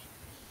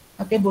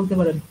 থাকে বলতে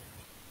পারেন।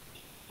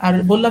 আর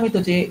বললামই তো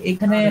যে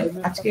এখানে আর এই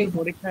ম্যাথটা আজকে কি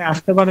পরীক্ষায়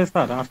আসতে পারে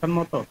স্যার, আসার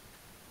মতো?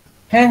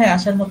 হ্যাঁ হ্যাঁ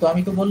আসার মতো।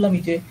 আমি তো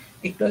বললামই যে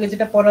একটু আগে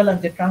যেটা পড়ালাম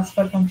যে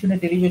ট্রান্সফার ফাংশনের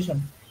ডেরিভেশন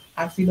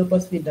আর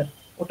সিলোপাস ফিল্টার,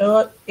 ওটাও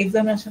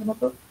এক্সামে আসার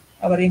মতো,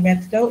 আবার এই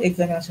ম্যাথটাও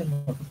এক্সামে আসার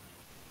মতো।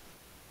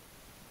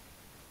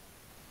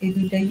 এই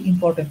দুইটাই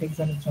ইম্পর্টেন্ট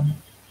এক্সামের জন্য।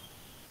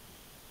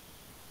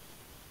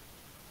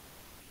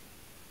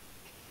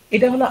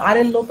 এটা হলো আর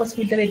এল লো পাস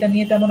ফিল্টার, এটা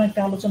নিয়ে তেমন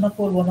একটা আলোচনা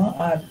করব না।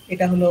 আর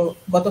এটা হলো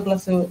গত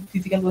ক্লাসে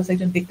ফিজিক্যাল ক্লাসে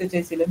একজন দেখতে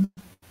চাইছিলেন,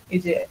 এই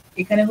যে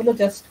এখানে হলো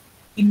জাস্ট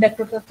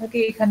ইন্ডাক্টরটা থাকে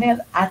এখানে আর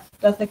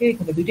আরটা থাকে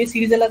এখানে, দুইটাই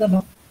সিরিজে লাগানো।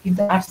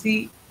 কিন্তু আরসি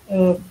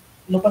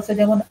লোপাসে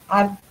যেমন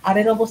আর আর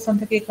এর অবস্থান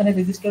থাকে এখানে,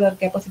 রেজিস্টার আর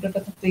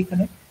ক্যাপাসিটরটা থাকতো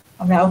এখানে,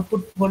 আমরা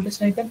আউটপুট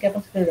ভোল্টেজটা নিতাম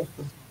ক্যাপাসিটরে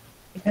রাখতো,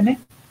 এখানে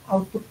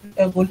আউটপুট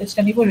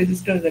ভোল্টেজটা নিব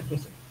রেজিস্টারে রাখতো।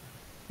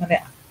 মানে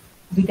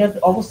দুইটার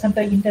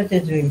অবস্থানটা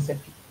ইন্টারচেঞ্জ হয়ে গেছে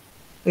আর কি।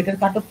 তো এটার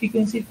কাট অফ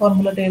ফ্রিকোয়েন্সির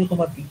ফর্মুলাটা এরকম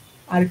আর কি,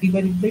 আর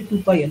ডিভাইডেড বাই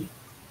 2πL।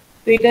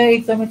 তো এটা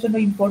এক্সামের জন্য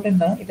ইম্পর্টেন্ট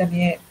না, এটা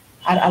নিয়ে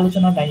আর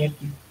আলোচনা নাই আর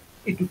কি,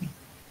 এটুকুই।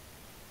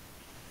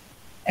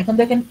 এখন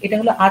দেখেন এটা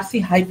হলো আরসি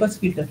হাই পাস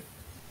ফিল্টার।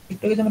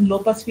 একটু আগে যেমন লো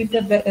পাস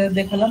ফিল্টার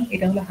দেখালাম,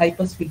 এটা হলো high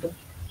pass filter.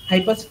 High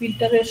pass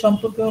ফিল্টারের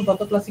সম্পর্কে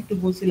গত ক্লাসে একটু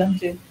বলছিলাম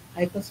যে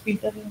হাই পাস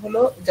ফিল্টার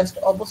হলো জাস্ট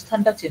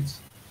অবস্থানটা চেঞ্জ।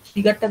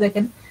 ফিগারটা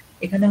দেখেন,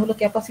 এখানে হলো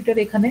ক্যাপাসিটর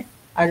এখানে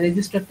আর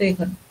রেজিস্টারটা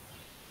এখানে।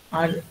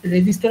 আর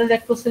রেজিস্টারের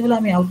এক প্রসেস হলো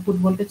আমি আউটপুট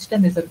ভোল্টেজটা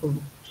মেজার করব,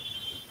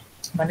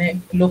 মানে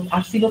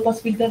আরসি লো পাস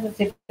ফিল্টার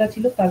যেটা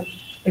ছিল তার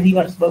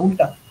রিভার্স বা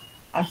উল্টা।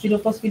 আরসি লো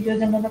পাস ফিল্টার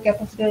যেমন আমরা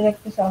ক্যাপাসিটরের এক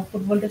প্রসেস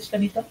আউটপুট ভোল্টেজটা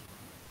নিতাম,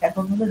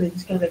 এখন হলো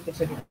রেজিস্টারের এক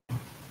প্রসেস।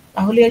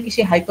 তাহলে আর কি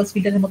সে হাই পাস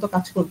ফিল্টারের মতো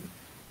কাজ করবে।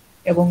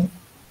 এবং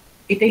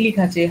এটাই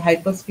লেখা আছে high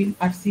pass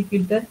RC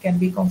filter can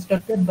be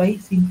constructed by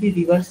simply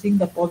reversing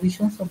the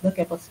positions of the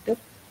capacitor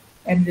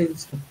and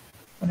register.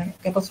 মানে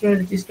ক্যাপাসিটর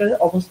রেজিস্টারের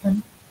অবস্থান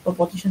বা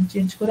পজিশন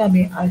চেঞ্জ করে আমি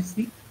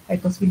আরসি হাই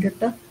পাস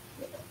ফিল্টারটা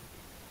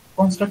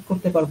কনস্ট্রাক্ট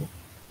করতে পারবো।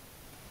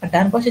 আর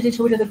ডান পাশে যে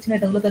ছবিটা দেখছেন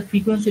এটা হলো তার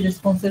ফ্রিকোয়েন্সি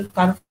রেসপন্সের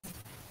কার্ভ,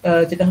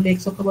 যেটা হলো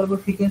এক্স অক্ষ বরাবর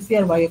ফ্রিকোয়েন্সি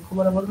আর ওয়াই অক্ষ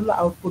বরাবর হলো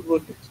আউটপুট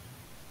ভোল্টেজ।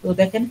 তো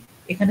দেখেন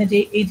এখানে যে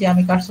এই যে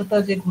আমি কার্সরটা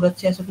যে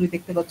ঘোরাচ্ছি আশা করি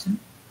দেখতে পাচ্ছেন,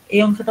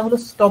 এই অংশটা হলো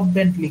স্টপ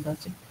ব্যান্ড লেখা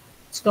আছে।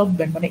 স্টপ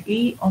ব্যান্ড মানে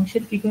এই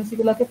অংশের ফ্রিকোয়েন্সি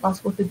গুলোকে পাস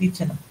করতে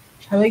দিচ্ছে না।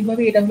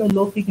 স্বাভাবিকভাবে এটা হলো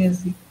লো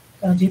ফ্রিকোয়েন্সি,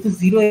 কারণ যেহেতু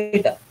জিরো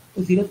এটা, তো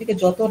জিরো থেকে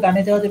যত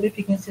ডানে যাওয়া যাবে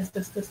ফ্রিকোয়েন্সি আস্তে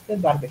আস্তে আস্তে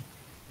বাড়বে।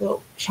 তো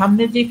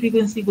সামনের যে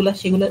ফ্রিকোয়েন্সি গুলা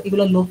সেগুলো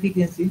এগুলো লো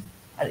ফ্রিকোয়েন্সি,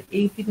 আর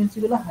এই ফ্রিকোয়েন্সি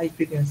গুলো হাই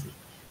ফ্রিকোয়েন্সি।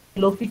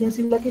 লো ফ্রিকোয়েন্সি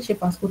গুলোকে সে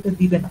পাস করতে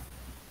দিবে না।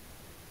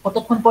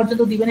 কতক্ষণ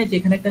পর্যন্ত দিবে না,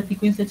 যেখানে একটা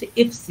ফ্রিকোয়েন্সি আছে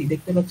এফসি,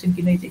 দেখতে পাচ্ছেন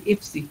কিনা এই যে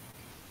এফসি,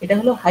 এটা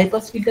হলো high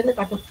pass ফিল্টারের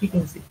cut off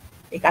frequency.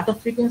 এই কাট অফ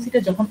ফ্রিকোয়েন্সিটা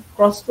যখন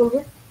ক্রস করবে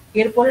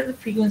এরপরের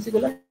ফ্রিকোয়েন্সি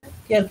গুলো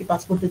কে আর কি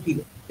পাস করতে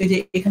দিবে। এই যে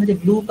এখানে যে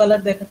ব্লু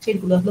কালার দেখাচ্ছে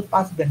এগুলো হলো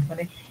পাস ব্যান্ড,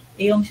 মানে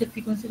এই অংশের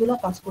ফ্রিকোয়েন্সি গুলো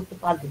পাস করতে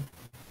পারবে।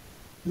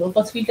 লো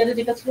পাস ফিল্টারে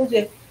যেটা ছিল যে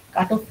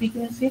কাট অফ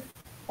ফ্রিকোয়েন্সি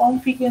কম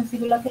ফ্রিকোয়েন্সি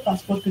গুলোকে পাস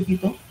করতে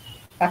দিত,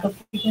 কাট অফ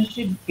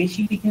ফ্রিকোয়েন্সি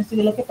বেশি ফ্রিকোয়েন্সি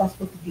গুলোকে পাস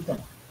করতে দিত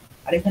না।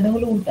 আর এখানে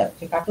হলো উল্টা,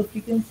 যে কাট অফ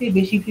ফ্রিকোয়েন্সি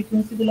বেশি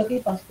ফ্রিকোয়েন্সি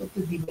গুলোকেই পাস করতে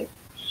দিবে,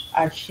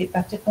 আর সে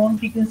তার চেয়ে কম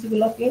ফ্রিকোয়েন্সি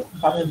গুলোকে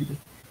বাধা দিবে।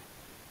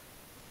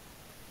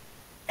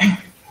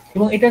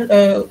 এবং এটার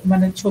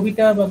মানে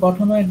ছবিটা বা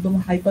গঠনও একদম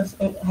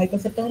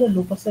হাইপাসেরটা হলো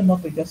লোপাসের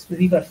মতো, জাস্ট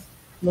রিভার্স।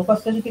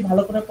 লোপাসটা যদি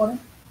ভালো করে পড়েন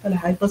তাহলে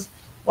হাইপাস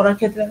পড়ার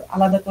ক্ষেত্রে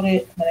আলাদা করে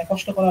মানে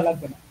কষ্ট করা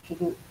লাগবে না,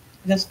 শুধু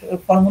জাস্ট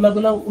ফর্মুলা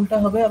গুলো উল্টা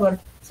হবে, আবার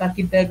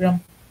সার্কিট ডায়াগ্রাম,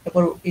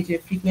 তারপর এই যে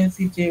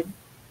ফ্রিকোয়েন্সি যে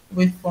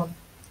ওয়েভ ফর্ম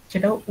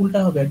সেটাও উল্টা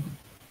হবে আর কি।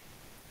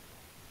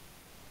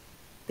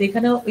 তো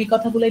এখানেও এই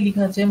কথাগুলোই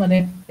লেখা আছে, মানে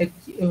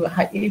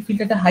এই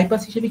ফিল্টারটা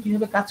হাইপাস হিসেবে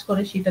কিভাবে কাজ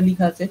করে সেটা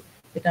লেখা আছে,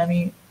 যেটা আমি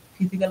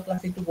ফিজিক্যাল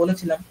ক্লাসে একটু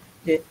বলেছিলাম।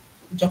 যে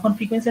যখন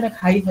ফ্রিকোয়েন্সি অনেক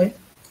হাই হয়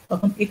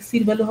তখন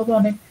এক্সির ভ্যালু হবে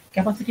অনেক,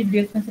 ক্যাপাসিটিভ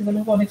রিঅ্যাকট্যান্সের ভ্যালু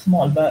হবে অনেক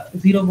স্মল বা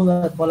জিরো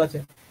বলা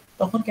যায়।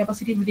 তখন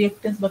ক্যাপাসিটিভ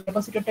রিঅ্যাকট্যান্স বা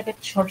ক্যাপাসিটরটাকে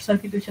শর্ট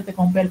সার্কিটের সাথে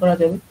কম্পেয়ার করা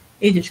যাবে।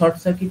 এই যে শর্ট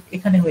সার্কিট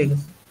এখানে হয়ে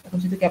গেছে, এখন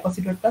যদি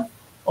ক্যাপাসিটরটা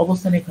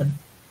অবস্থান এখানে,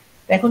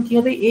 এখন কি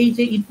হবে, এই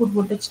যে ইনপুট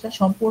ভোল্টেজটা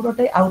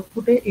সম্পূর্ণটাই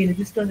আউটপুটে এই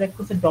রেজিস্টার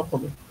রেক্টসে ড্রপ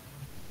হবে।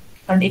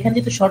 কারণ এখানে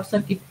যেহেতু শর্ট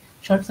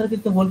সার্কিট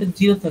তো ভোল্টেজ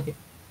জিরো থাকে,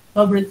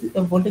 সব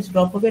ভোল্টেজ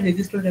ড্রপ হবে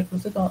রেজিস্টার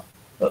রেক্টসে। তো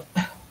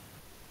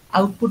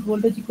আউটপুট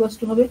ভোল্টেজ ইকুয়ালস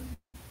টু হবে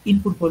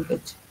ইনপুট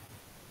ভোল্টেজ।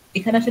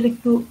 এখানে আসলে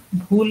একটু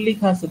ভুল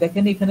লেখা আছে,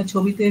 দেখেন এখানে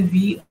ছবিতে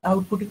V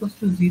output equals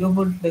to 0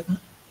 volt লেখা,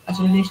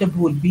 আসলে জিনিসটা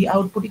ভুল, V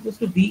output equals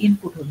to V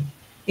input হবে।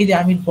 এই যে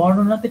আমি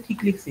বর্ণনাতে ঠিক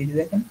লিখছি, যে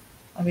দেখেন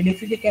আমি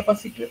লিখছি যে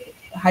ক্যাপাসিটর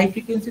হাই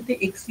ফ্রিকোয়েন্সিতে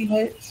এক্সি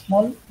হয়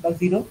স্মল বা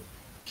zero,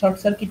 short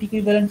circuit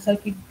equivalent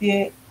circuit দিয়ে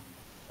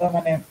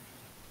মানে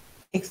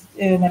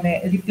মানে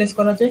রিপ্লেস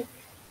করা যায়,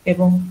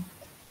 এবং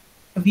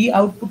ভি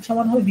আউটপুট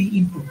সমান হয় ভি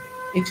ইনপুট।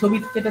 এই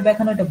ছবিতে যেটা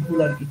দেখানো এটা ভুল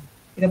আর কি,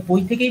 এটা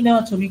বই থেকেই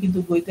নেওয়া ছবি কিন্তু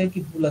বইতে আর কি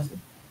ভুল আছে।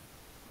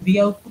 ভি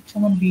আউটপুট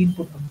সমান ভি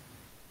ইনপুট হবে।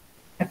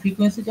 আর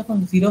ফ্রিকোয়েন্সি যখন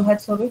 0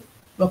 হার্টজ হবে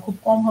বা খুব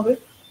কম হবে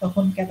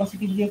তখন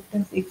ক্যাপাসিটিভ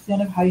রিঅ্যাকট্যান্স এক্সি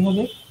অনেক হাই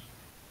হবে।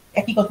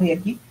 একই কথাই আর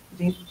কি,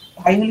 যে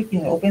হাই হলে কি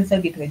হয়, ওপেন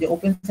সার্কিট হয়, যে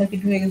ওপেন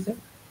সার্কিট হয়ে গেছে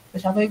তো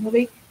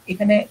স্বাভাবিকভাবেই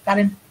এখানে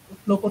কারেন্ট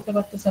ফ্লো করতে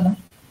পারতেছে না,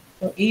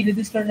 তো এই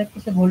রেজিস্টার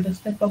অ্যাক্রসে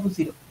ভোল্টেজটা পাবো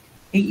 0।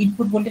 এই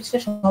ইনপুট ভোল্টেজটা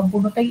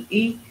সম্পূর্ণটাই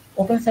এই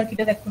ওপেন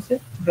সার্কিটের অ্যাক্রসে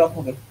ড্রপ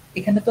হবে।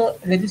 এখানে তো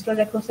রেজিস্টার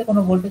অ্যাক্রসে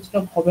কোনো ভোল্টেজ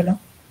ড্রপ হবে না,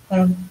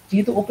 কারণ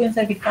যেহেতু ওপেন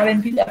সার্কিট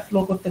কারেন্টই ফ্লো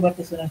করতে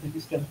পারতেছে না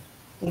রেজিস্টার।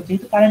 তো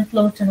যেহেতু কারেন্ট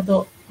ফ্লো হচ্ছে না, তো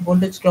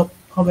ভোল্টেজ ড্রপ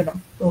হবে না।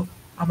 তো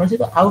আমরা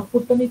যেহেতু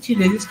আউটপুটটা নিচ্ছি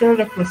রেজিস্টারের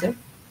অ্যাক্রসে,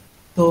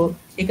 তো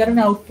এই কারণে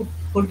আউটপুট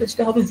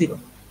ভোল্টেজটা হবে 0।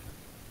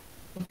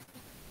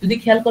 যদি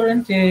খেয়াল করেন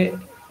যে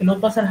লো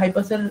পাস আর হাই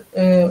পাসের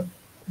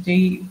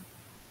যেই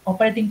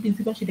অপারেটিং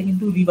প্রিন্সিপাল সেটা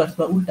কিন্তু রিভার্স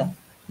বা উল্টা।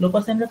 লো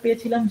পাসে আমরা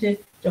পেয়েছিলাম যে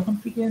যখন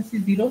ফ্রিকোয়েন্সি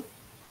 0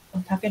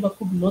 থাকে বা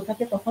খুব লো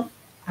থাকে তখন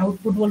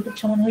আউটপুট ভোল্টেজ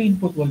সমান হয়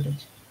ইনপুট ভোল্টেজ।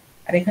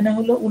 আর এখানে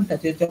হলো উল্টা,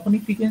 যে যখনই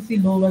ফ্রিকোয়েন্সি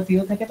লো বা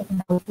 0 থাকে তখন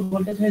আউটপুট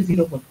ভোল্টেজ হয়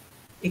 0 ভোল্ট।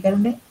 এই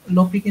কারণে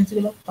লো ফ্রিকোয়েন্সি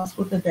গুলো পাস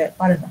করতে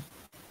পারে না।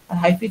 আর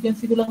হাই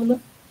ফ্রিকোয়েন্সি গুলো হলো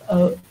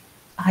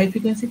হাই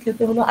ফ্রিকোয়েন্সির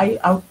ক্ষেত্রে হলো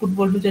আউটপুট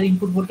ভোল্টেজ আর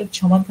ইনপুট ভোল্টেজ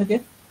সমান থাকে।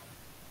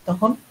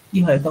 তখন কি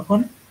হয়, তখন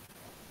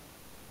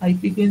হাই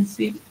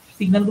ফ্রিকোয়েন্সি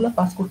সিগন্যাল গুলো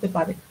পাস করতে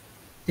পারে,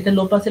 যেটা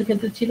লো পাসের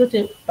ক্ষেত্রে ছিল যে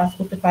পাস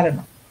করতে পারে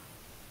না।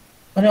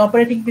 মানে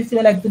অপারেটিং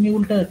প্রিন্সিপাল একদমই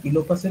উল্টা আর কি,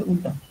 লো পাসের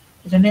উল্টা।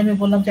 এজন্য আমি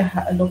বললাম যে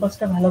লো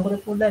পাসটা ভালো করে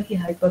পড়লে আর কি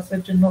হাই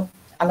পাসের জন্য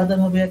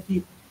আলাদাভাবে আর কি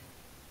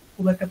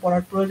খুব একটা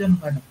পড়ার প্রয়োজন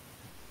হয় না।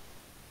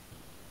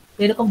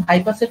 এরকম হাই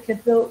পাসের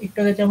ক্ষেত্রেও একটু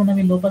আগে যেমন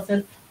আমি লো পাসের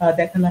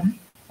দেখালাম,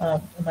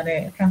 মানে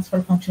ট্রান্সফার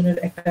ফাংশনের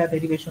একটা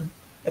ডেরিভেশন,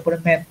 এরপরে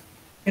ম্যাথ,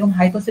 এরকম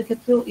হাই পাসের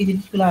ক্ষেত্রেও এই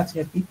জিনিসগুলো আছে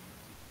আর কি।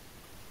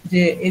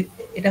 যে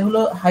এটা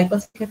হলো হাই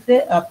পাসের ক্ষেত্রে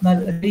আপনার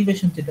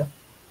ডেরিভেশন যেটা।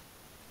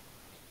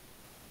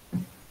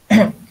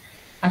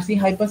 আর সেই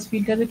হাই পাস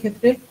ফিল্টারের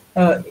ক্ষেত্রে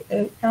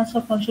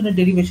ট্রান্সফার ফাংশনের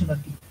ডেরিভেশন আর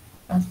কি,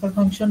 ট্রান্সফার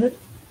ফাংশনের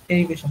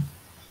ডেরিভেশন।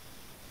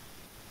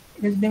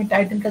 এটা যদি আমি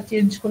টাইটেলটা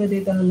চেঞ্জ করে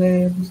দিই তাহলে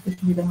বুঝতে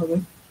সুবিধা হবে।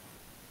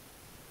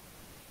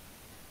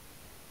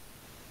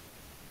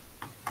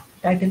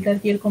 টাইটেলটা আর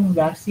কি এরকম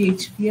হবে,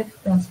 RCHPF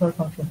ট্রান্সফার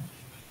ফাংশন।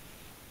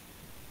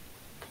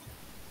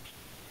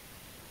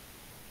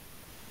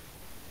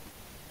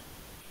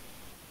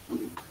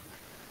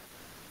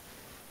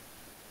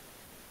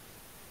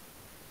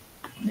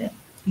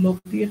 লো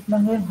পিএফ না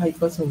হয় হাই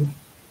পাস হবে,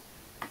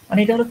 মানে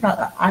এটা হলো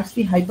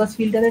আরসি হাই পাস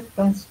ফিল্টারের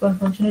ট্রান্সফার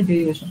ফাংশনের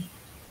ডেরিভেশন।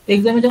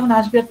 এক্সামে যখন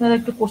আসবে আপনারা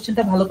একটু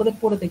কোশ্চেনটা ভালো করে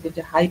পড়ে দেখবেন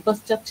যে হাই পাস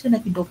চাচ্ছে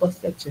নাকি লো পাস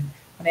চাচ্ছে,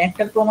 মানে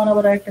একটার প্রমাণ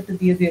আবার আরেকটাতে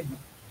দিয়ে দিয়ে না।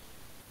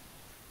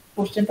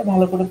 কোশ্চেনটা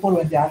ভালো করে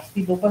পড়বেন যে আরসি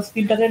লো পাস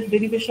ফিল্টারের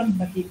ডেরিভেশন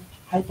নাকি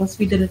হাই পাস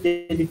ফিল্টারের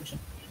ডেরিভেশন।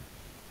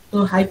 তো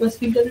হাই পাস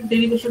ফিল্টারের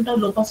ডেরিভেশনটা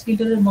লো পাস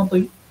ফিল্টারের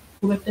মতোই,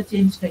 খুব একটা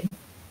চেঞ্জ নাই।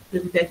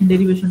 যদি দেখেন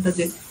ডেরিভেশনটা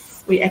যে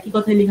ওই একই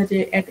কথাই লেখা আছে,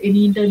 at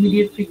any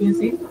intermediate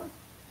frequency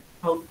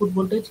output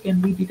voltage can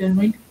be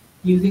determined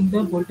using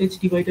the voltage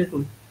divider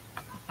rule.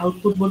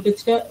 Output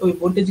ভোল্টেজটা ওই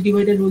ভোল্টেজ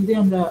ডিভাইডার রুল দিয়ে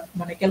আমরা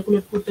মানে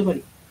ক্যালকুলেট করতে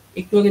পারি,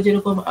 একটু আগে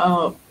যেরকম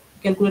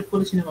ক্যালকুলেট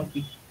করেছিলাম আর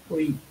কি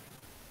ওই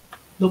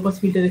লো পাস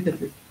ফিল্টারের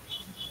ক্ষেত্রে।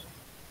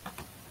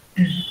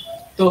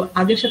 তো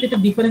আগের সাথে এটা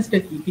ডিফারেন্সটা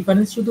কি?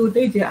 ডিফারেন্স শুধু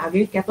ওটাই যে আগে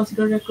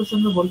ক্যাপাসিটরের অ্যাক্রসে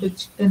আমরা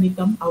ভোল্টেজটা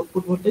নিতাম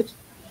আউটপুট ভোল্টেজ,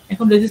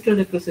 এখন রেজিস্টরের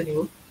অ্যাক্রসে নিব।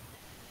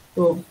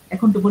 তো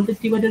এখন তো ভোল্টেজ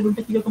ডিভাইডার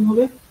রুলটা কিরকম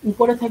হবে,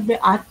 উপরে থাকবে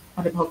আর,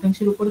 মানে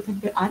ভগ্নাংশের উপরে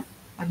থাকবে আর,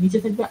 আর নিচে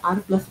থাকবে আর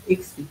প্লাস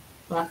এক্সসি,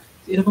 বা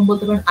এরকম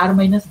বলতে পারেন আর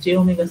মাইনাস জে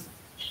ওমেগা সি।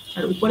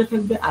 আর উপরে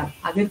থাকবে আর,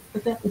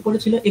 আগেরটাতে উপরে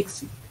ছিল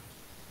এক্সসি।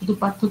 কিন্তু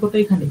পার্থক্যটা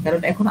এখানে,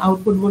 কারণ এখন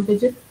আউটপুট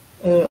ভোল্টেজের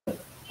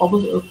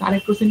কার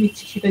অ্যাক্রসে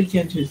নিচ্ছি সেটাই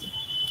চেঞ্জ হয়েছে।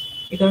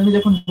 এই কারণে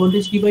যখন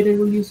ভোল্টেজ ডিভাইডার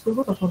রুল ইউজ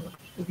করবো তখন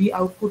V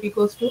output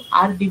equals to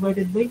R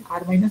divided by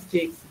R minus J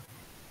এক্সি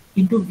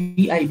into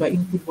Vi বা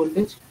ইনপুট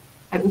ভোল্টেজ।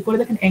 আর উপরে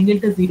দেখেন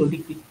অ্যাঙ্গেলটা 0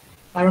 ডিগ্রি,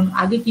 কারণ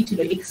আগে কি ছিল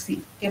এক্সি,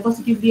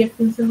 ক্যাপাসিটিভ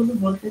রিঅ্যাকট্যান্সের হলো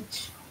ভোল্টেজ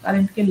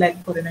কারেন্টকে ল্যাগ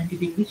করে 90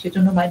 ডিগ্রি,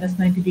 সেজন্য মাইনাস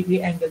 90 ডিগ্রি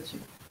অ্যাঙ্গেল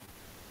ছিল।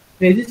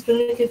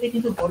 রেজিস্টরের ক্ষেত্রে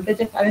কিন্তু ভোল্টেজ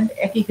আর কারেন্ট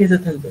একই ফেজে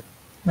থাকবে,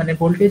 মানে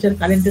ভোল্টেজ আর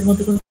কারেন্টের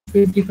মধ্যে কোনো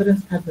ফেজ ডিফারেন্স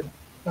থাকবে না,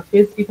 বা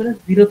ফেজ ডিফারেন্স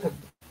 0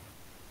 থাকবে।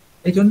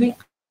 এই জন্যই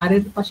আর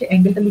এর পাশে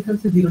অ্যাঙ্গেলটা লেখা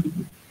হচ্ছে 0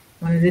 ডিগ্রি,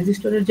 মানে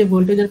রেজিস্টরের যে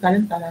ভোল্টেজ আর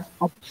কারেন্ট তারা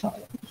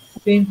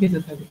সেম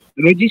ফেজে থাকে।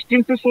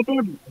 রেজিস্ট্যান্সের সাথে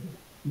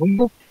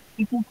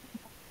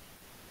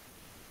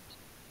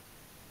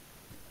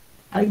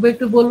আরেকবার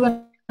একটু বলবেন,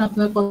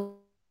 আপনার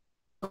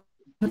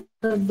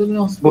কথা একদমই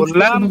অস্পষ্ট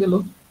বললাম শোনা গেল।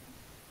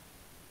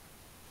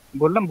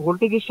 বললাম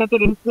ভোল্টেজের সাথে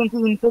রেজিস্ট্যান্স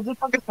ইনফেজে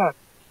থাকে স্যার।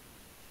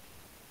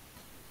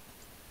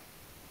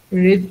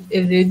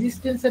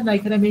 রেজিস্ট্যান্সের না,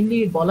 এখানে মেইনলি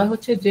বলা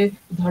হচ্ছে যে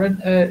ধরেন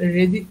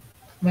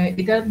মানে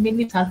এটা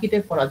মেইনলি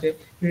সার্কিটের পড়া, যে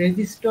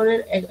রেজিস্টরের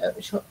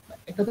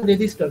একটা তো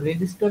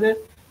রেজিস্টরের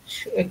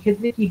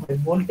ক্ষেত্রে কি হয়,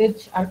 ভোল্টেজ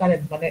আর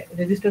কারেন্ট, মানে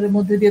রেজিস্টরের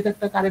মধ্যে দিয়ে তো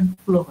একটা কারেন্ট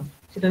ফ্লো হয়,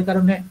 সেটার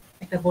কারণে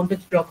একটা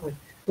ভোল্টেজ ড্রপ হয়।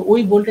 তো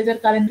ওই ভোল্টেজ আর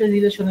কারেন্টের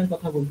রিলেশনের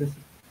কথা বলতেছি,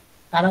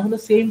 তারা হলো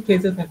সেম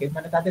ফেজে থাকে,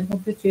 মানে তাদের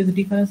মধ্যে ফেজ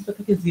ডিফারেন্সটা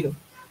থাকে 0,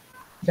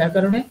 যার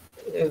কারণে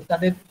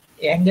তাদের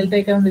অ্যাঙ্গেলটা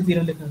এই কারণে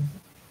 0 লেখা হয়েছে।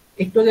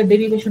 একটু আগে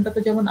ডেরিভেশনটাতে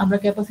যেমন আমরা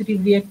ক্যাপাসিটিভ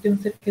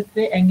রিঅ্যাকট্যান্সের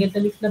ক্ষেত্রে অ্যাঙ্গেলটা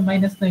লিখলাম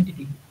মাইনাস 90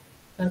 ডিগ্রি,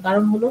 তার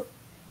কারণ হলো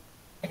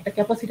একটা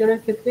ক্যাপাসিটরের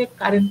ক্ষেত্রে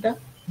কারেন্টটা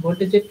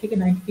ভোল্টেজের থেকে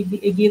 90 ডিগ্রি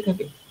এগিয়ে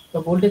থাকে, তো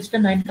ভোল্টেজটা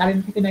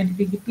কারেন্ট থেকে 90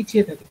 ডিগ্রি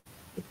পিছিয়ে থাকে,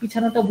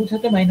 পিছানোটা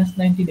বুঝাতে মাইনাস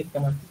 90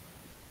 লিখতাম আর কি।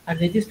 আর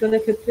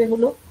রেজিস্টরের ক্ষেত্রে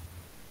হলো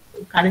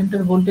কারেন্ট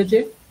আর ভোল্টেজে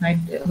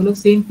হলো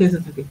সেম ফেজে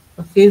থাকে,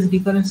 ফেজ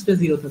ডিফারেন্সটা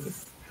 0 থাকে।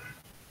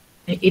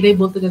 এটাই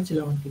বলতে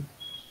চাচ্ছিলাম আর কি।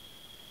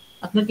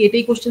 আপনার কি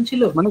এটাই কোশ্চেন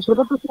ছিল? মানে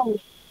সেটা তো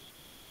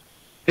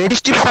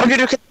রেজিস্ট্রিভ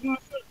সার্কিটের ক্ষেত্রে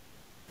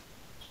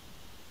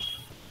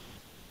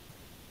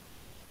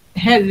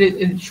হ্যাঁ,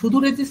 শুধু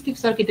রেজিস্ট্রিভ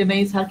সার্কিটে না,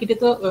 এই সার্কিটে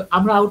তো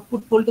আমরা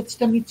আউটপুট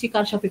ভোল্টেজটা নিচ্ছি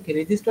কার সাপেক্ষে?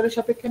 রেজিস্টরের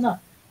সাপেক্ষে না।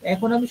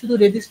 এখন আমি শুধু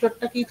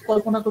রেজিস্টরটাকেই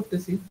কল্পনা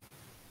করতেছি,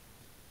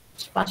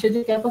 পাশে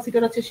যে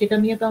ক্যাপাসিটর আছে সেটা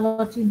নিয়ে তো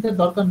আমার চিন্তার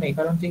দরকার নেই,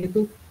 কারণ যেহেতু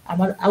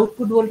আমার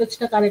আউটপুট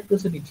ভোল্টেজটা কার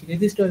অ্যাক্রসে নিচ্ছি,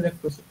 রেজিস্টরের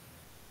অ্যাক্রসে,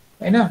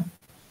 তাই না?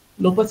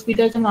 লোপাস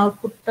ফিল্টারে যেমন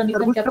আউটপুটটা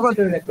নিতাম বুঝতে পারছি।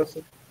 ক্যাপাসিটরের অ্যাক্রসে।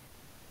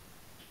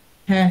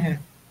 হ্যাঁ হ্যাঁ,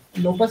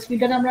 লোপাস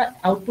ফিল্টারে আমরা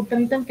আউটপুটটা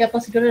নিতাম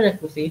ক্যাপাসিটরের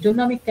অ্যাক্রসে, এই জন্য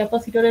আমি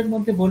ক্যাপাসিটরের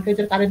মধ্যে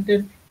ভোল্টেজের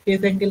কারেন্টের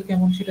ফেজ অ্যাঙ্গেল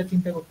কেমন সেটা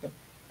চিন্তা করতাম।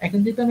 এখন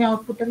যেহেতু আমি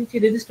আউটপুটটা নিচ্ছি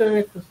রেজিস্টরের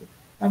অ্যাক্রসে,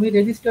 আমি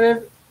রেজিস্টরের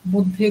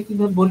মধ্যে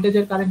কিভাবে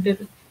ভোল্টেজের কারেন্টের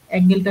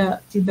অ্যাঙ্গেলটা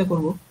চিন্তা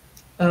করব,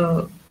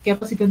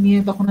 ক্যাপাসিটর নিয়ে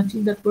তখন আর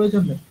চিন্তার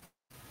প্রয়োজন নেই।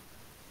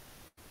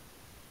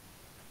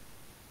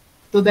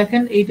 তো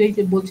দেখেন এইটাই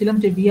যে বলছিলাম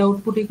যে বি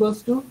আউটপুট ইকুয়ালস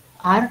টু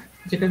আর,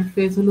 যেটার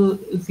ফেজ হলো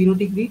 0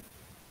 degree,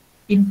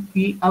 in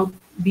be out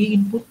B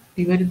input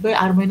divided by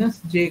R minus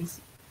J x.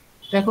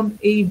 এখন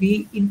এই বি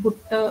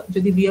ইনপুটটা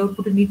যদি বি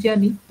আউটপুটের নিচে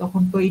আনি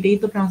তখন তো এটাই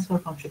তো transfer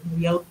function,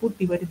 B output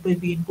divided by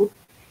B input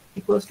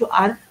equals to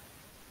আর,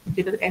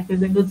 যেটার phase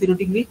angle 0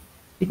 degree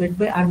divide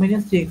by R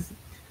minus J x.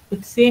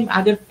 Same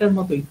আগেরটার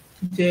মতোই,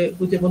 যে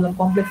বুঝে বললাম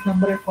কমপ্লেক্স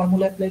নাম্বারের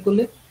ফর্মুলা অ্যাপ্লাই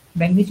করলে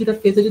ম্যাগনিটিউড আর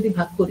ফেজে যদি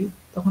ভাগ করি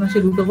তখন আসে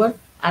রুট ওভার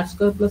আর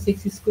স্কোয়ার প্লাস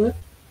এক্স স্কোয়ার,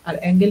 আর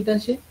অ্যাঙ্গেলটা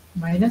আসে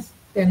মাইনাস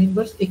ট্যান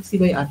ইনভার্স এক্সি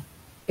বাই আর।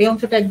 এই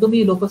অংশটা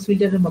একদমই লোপাস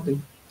ফিল্টারের মতোই,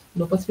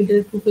 লোপাস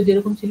ফিল্টারের প্রুফে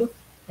যেরকম ছিল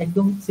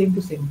একদম সেম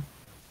টু সেম।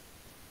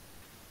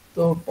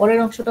 তো পরের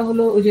অংশটা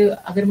হলো ওই যে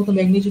আগের মতো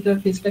ম্যাগনিটিউড আর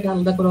ফেজটাকে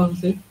আলাদা করা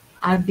হয়েছে,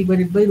 আর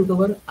divided by root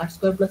over R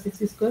square plus x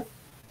square.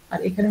 আর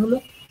এখানে হলো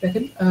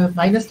দেখেন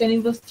মাইনাস ট্যান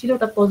ইনভার্স ছিল,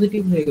 ওটা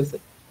পজিটিভ হয়ে গেছে।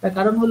 তার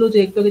কারণ হলো যে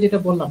একটু আগে যেটা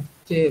বললাম,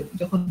 যে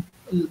যখন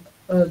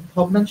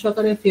ভগ্নাংশ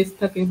আকারে ফেজ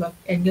থাকে বা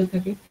অ্যাঙ্গেল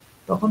থাকে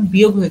তখন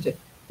বিয়োগ হয়ে যায়।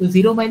 তো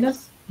zero minus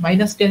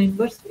minus tan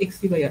inverse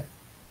এক্সি by আর,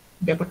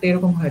 ব্যাপারটা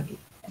এরকম হয় আর কি।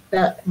 একটা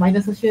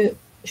মাইনাস আসে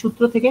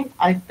সূত্র থেকে,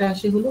 আরেকটা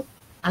আসে হলো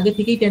আগে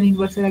থেকেই ট্যান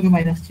ইনভার্সের আগে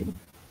মাইনাস ছিল,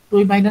 তো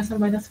ওই মাইনাস আর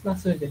মাইনাস প্লাস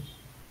হয়ে যায়।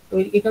 তো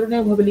এই কারণে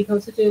ভাবে লেখা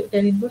হচ্ছে যে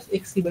ট্যান ইনভার্স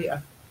এক্সি বাই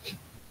আর।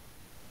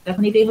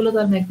 এখন এটাই হলো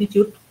তার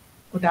ম্যাগনিটিউড,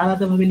 ওটা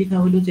আলাদাভাবে লেখা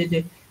হলো যে যে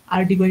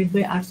আর divided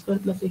by R square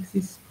plus x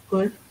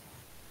square.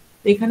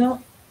 এখানেও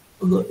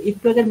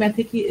একটু আগের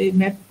ম্যাথে কি,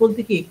 ম্যাথ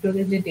বলতে কি একটু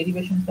আগের যে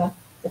ডেরিভেশনটা,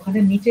 ওখানে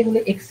নিচে হলো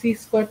এক্স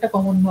স্কোয়ারটা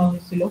কমন নেওয়া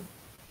হয়েছিল,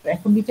 তো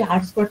এখন নিচে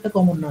আর স্কোয়ারটা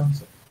কমন নেওয়া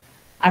হয়েছে।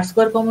 আর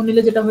স্কোয়ার কমন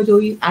নিলে যেটা হয় যে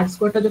ওই আর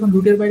স্কোয়ারটা যখন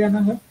রুটের বাইরে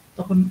আনা হয়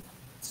তখন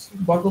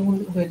বর্গমূল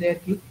হয়ে যায় আর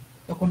কি,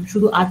 তখন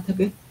শুধু আর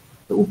থাকে।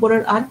 তো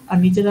উপরের আর আর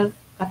নিচের আর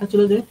কাটা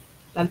চলে যায়,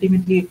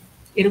 আলটিমেটলি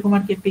এরকম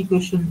আর কি একটা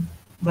ইকুয়েশন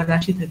বা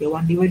রাশি থাকে,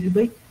 one divided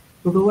by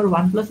root over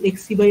one plus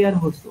এক্সি by R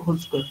whole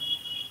square.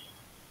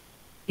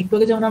 একটু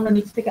আগে যেমন আমরা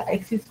নিচ থেকে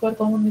এক্স স্কোয়ার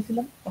কমন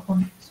নিয়েছিলাম তখন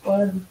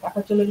স্কোয়ার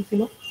কাটা চলে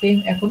গেছিল, সেম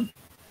এখন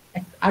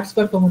আর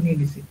স্কোয়ার কমন নিয়ে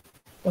নিছি,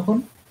 তখন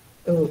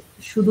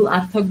শুধু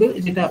আর থাকবে,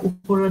 যেটা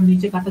উপর আর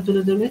নিচে কাটা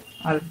চলে যাবে,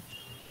 আর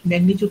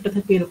ম্যাগনিটিউডটা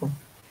থাকবে এরকম,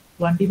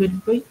 one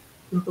divided by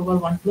root over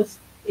one plus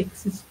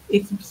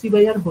x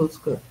by R whole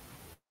square.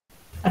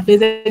 R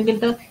phase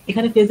অ্যাঙ্গেলটা,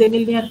 এখানে ফেজ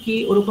অ্যাঙ্গেল নিয়ে আর কি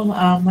ওরকম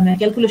মানে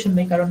ক্যালকুলেশন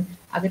নেই, কারণ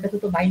আগেটাতে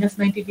তো মাইনাস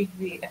 90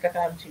 ডিগ্রি একটা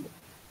টার্ম ছিল,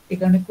 এই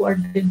কারণে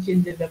কোয়াড্রেন্ট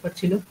চেঞ্জের ব্যাপার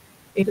ছিল।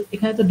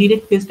 এখানে তো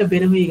ডিরেক্ট ফেজটা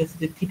বের হয়ে গেছে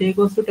যে theta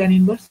equals to tan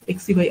inverse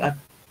এক্সি by আর।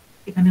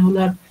 এখানে হলো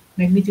আর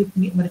ম্যাগনিটিউড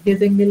মানে ফেজ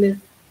অ্যাঙ্গেলের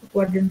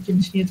কোয়াড্রেন্ট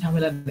চেঞ্জ নিয়ে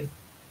ঝামেলা নেই,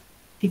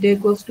 theta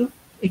equals to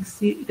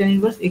এক্সি tan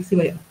inverse এক্সি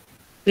by আর।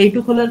 তো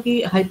এইটুকু হলো আর কি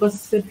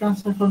হাইপারসেট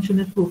ট্রান্সফার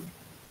ফাংশনের প্রুফ,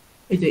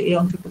 এই যে এই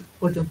অংশ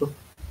পর্যন্ত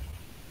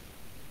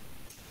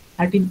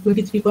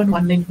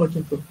 1323.19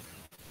 পর্যন্ত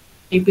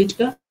এই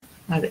পেজটা,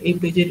 আর এই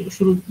পেজের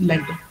শুরু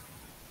লাইনটা।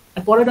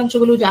 আর পরের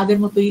অংশগুলো যে আগের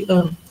মতোই,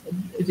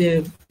 যে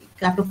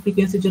কাট অফ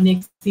ফ্রিকোয়েন্সির জন্য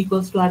এক্স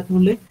ইকুয়ালস টু আর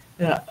হলে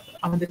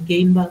আমাদের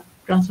গেইন বা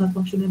ট্রান্সফার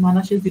ফাংশনের মান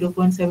আসে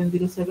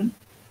 0.707,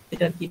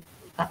 এটা আর কি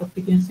কাট অফ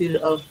ফ্রিকোয়েন্সির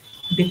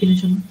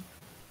ডেফিনিশন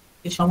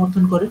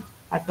সমর্থন করে।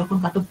 আর তখন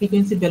কাট অফ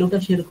ফ্রিকোয়েন্সির ভ্যালুটা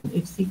সেরকম,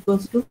 এক্স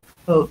ইকুয়ালস টু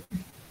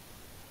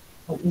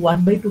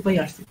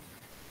 1/2πRC।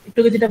 একটু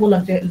আগে যেটা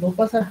বললাম যে লো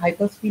পাস আর হাই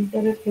পাস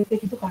ফিল্টারের ক্ষেত্রে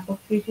কিন্তু কাট অফ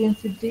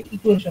ফ্রিকোয়েন্সির যে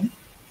ইকুয়েশন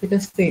সেটা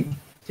সেম,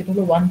 সেটা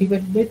হলো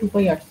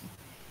 1/2πRC।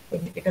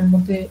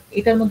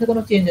 এটার মধ্যে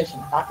কোনো চেঞ্জ আসে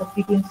না, কাট অফ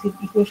ফ্রিকোয়েন্সির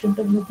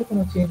ইকুয়েশনটার মধ্যে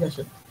কোনো চেঞ্জ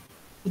আসে না,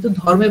 কিন্তু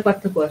ধর্মের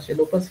পার্থক্য আসে।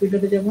 লো পাস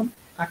ফিল্টারে যেমন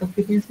কাট অফ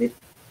ফ্রিকোয়েন্সির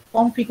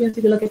কম ফ্রিকোয়েন্সি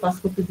গুলোকে পাস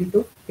করতে দিত,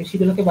 বেশি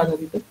গুলোকে বাধা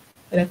দিত,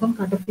 আর এখন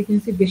কাট অফ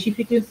ফ্রিকোয়েন্সি বেশি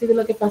ফ্রিকোয়েন্সি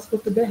গুলোকে পাস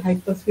করতে দেয় হাই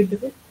পাস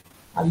ফিল্টারে,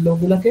 আর লো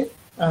গুলাকে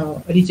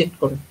রিজেক্ট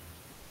করে।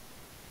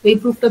 এই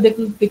প্রুফটা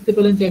দেখতে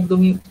পেলেন যে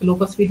একদমই লো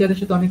পাস ফিল্টারের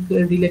সাথে অনেক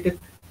রিলেটেড।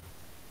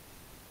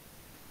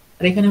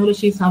 আর এখানে হলো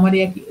সেই সামারি,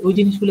 ওই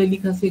জিনিসগুলো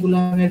লেখা আছে, এগুলো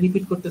আমি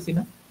রিপিট করতেছি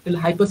না, তাহলে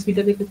হাই পাস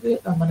ফিল্টারের ক্ষেত্রে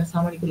মানে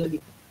সামারি গুলো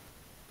লিখি।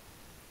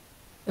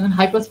 এখন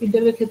হাই পাস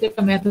ফিল্টারের ক্ষেত্রে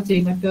একটা ম্যাথ আছে,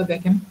 এই ম্যাথটা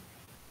দেখেন।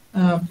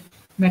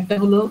 ম্যাথটা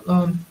হলো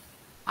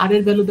আর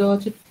এর ভ্যালু দেওয়া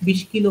আছে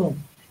 20 কিলো ওহম।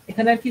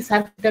 এখানে আর কি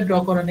সার্কিটটা ড্র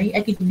করা নেই,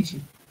 একই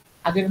জিনিসই।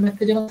 আগের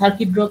ম্যাথে যেমন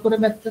সার্কিট ড্র করে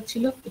ম্যাথটা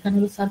ছিল, এখানে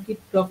হলো সার্কিট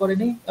ড্র করে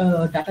নেই,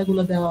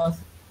 ডাটাগুলো দেওয়া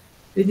আছে।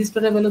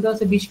 রেজিস্টারের ভ্যালু দেওয়া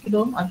আছে 20 কিলো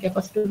ওহম, আর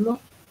ক্যাপাসিটর হলো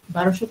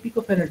 1200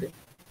 পিকোফ্যারাডে।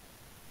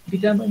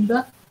 Determine the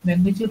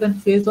magnitude and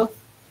phase of,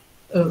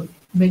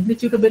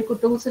 ম্যাগনিটিউডও বের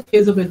করতে বলছে,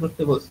 ফেজও বের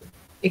করতে বলছে।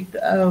 একটা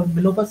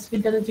লো পাস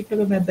ফিল্টারের যে একটা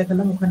ম্যাথ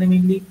দেখালাম ওখানে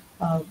মেইনলি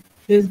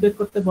ফেজ বের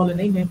করতে বলে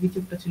নাই,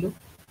 ম্যাগনিটিউডটা ছিল।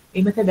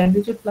 এই ম্যাথে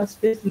ম্যাগনিটিউড প্লাস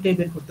ফেজ দুটাই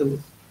বের করতে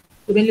বলছে।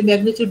 তো মেইনলি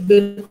ম্যাগনিটিউড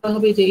বের করা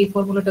হবে যে এই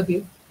ফর্মুলাটা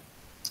দিয়ে,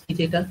 এই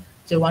যে এটা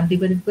যে 1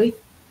 divided by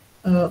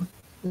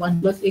 1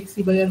 plus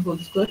এক্সি by R whole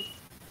square,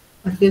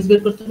 R phase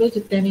বের করতে হবে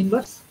যে tan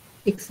ইনভার্স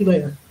এক্সি বাই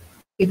আর।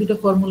 এই দুটো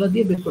ফর্মুলা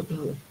দিয়ে বের করতে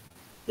হবে।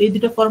 এই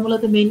দুটো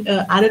ফর্মুলাতে মেইন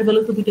আর এর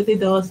ভ্যালু তো দুটোতেই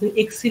দেওয়া আছে,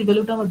 এক্সি এর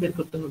ভ্যালুটা আমার বের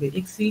করতে হবে।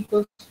 এক্সি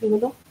ইকুয়ালস টু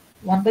হলো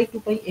 1/2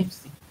 পাই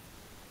এফসি,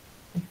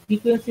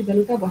 ফ্রিকোয়েন্সি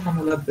ভ্যালুটা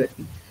বসানো লাগবে আর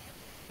কি।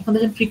 এখন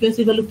দেখেন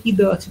ফ্রিকোয়েন্সি ভ্যালু কি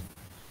দেওয়া আছে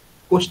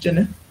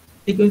কোশ্চেনে,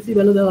 ফ্রিকোয়েন্সি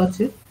ভ্যালু দেওয়া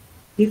আছে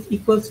is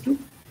equals to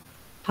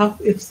half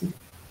FC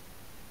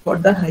for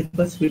the high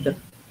pass filter.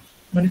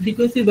 মানে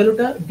ফ্রিকোয়েন্সি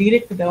ভ্যালুটা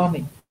ডিরেক্ট দেওয়া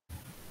নেই।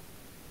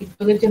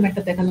 আগের যে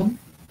ম্যাথটা দেখালাম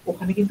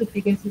ওখানে কিন্তু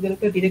ফ্রিকোয়েন্সি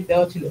ভ্যালুটা ডিরেক্ট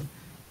দেওয়া ছিল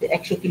যে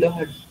 100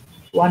 কিলোহার্টজ,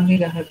 1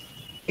 মেগাহার্টজ।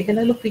 এখানে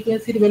হলো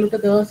ফ্রিকোয়েন্সির ভ্যালুটা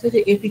দেওয়া আছে যে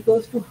f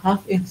equals to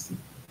half FC,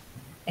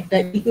 একটা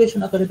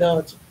ইকুয়েশন আকারে দেওয়া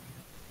আছে।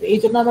 এই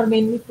জন্য আমার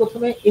মেইনলি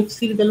প্রথমে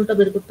এফসি এর ভ্যালুটা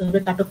বের করতে হবে,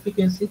 কাট অফ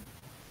ফ্রিকোয়েন্সি,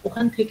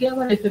 ওখান থেকে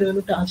আবার এফ এর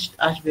ভ্যালুটা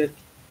আসবে আর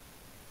কি।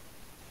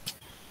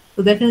 তো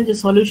দেখেন যে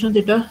সলিউশন,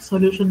 যেটা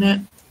সলিউশনে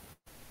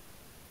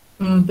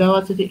দেওয়া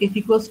আছে যে f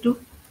ইকুয়ালস টু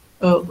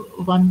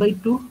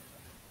 1/2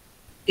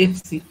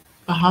 এফসি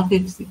বা হাফ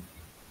এফসি।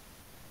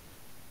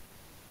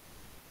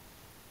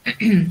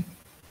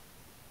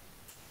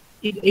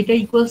 এটা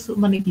ইকুয়ালস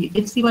মানে কি,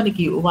 এফসি মানে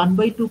কি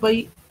 1/2 পাই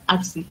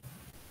RC,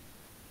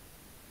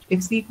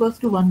 FC equals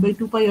to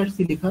 1/2 pi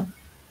RC লেখা।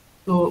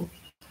 তো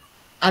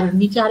আর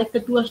নিচে আরেকটা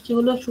 2 আসছে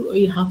হলো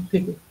এই হাফ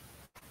থেকে,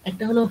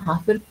 একটা হলো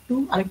হাফের 2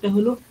 আরেকটা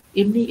হলো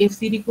এমনি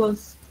এফসি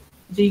ইকুয়ালস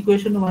যে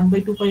ইকুয়েশন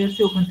 1/2 পাই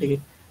আরসি ওখান থেকে।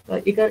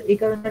 এই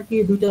কারণে আর কি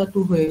দুইটা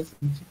 2 হয়ে গেছে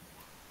নিচে।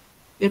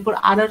 এরপর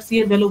আর আর সি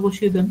এর ভ্যালু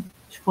বসিয়ে দেন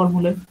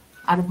ফর্মুলায়,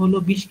 আর হলো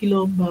 20 কিলো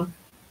বা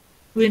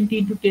 20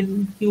 ইন্টু 10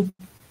 কিউব,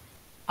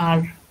 আর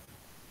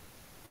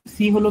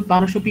সি হলো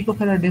 1200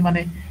 পিকোফ্যারাডে,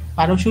 মানে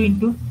 1200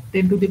 into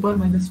 10 to the power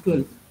minus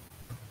 12।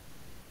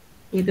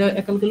 এটা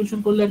ক্যালকুলেশন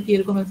করলে আর কি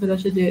এরকম অ্যান্সার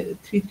আসে যে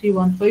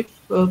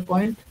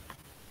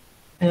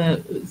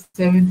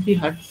 3315.73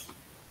 হার্টজ।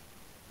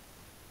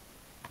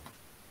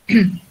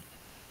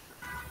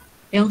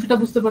 এই অংশটা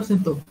বুঝতে পারছেন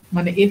তো?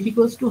 মানে f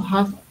equals to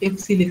half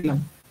FC লিখলাম,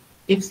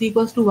 FC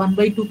equals to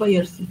 1/2 pi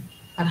RC,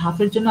 আর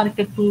হাফের জন্য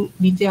আরেকটা 2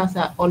 নিচে আছে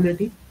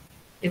অলরেডি।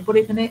 এরপর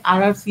এখানে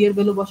আর আর সি এর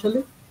ভ্যালু বসালে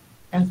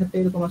অ্যান্সারটা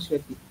এরকম আসবে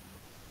আর কি।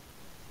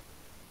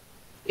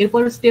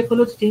 এরপর স্টেপ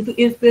হলো যেহেতু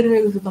এফ বের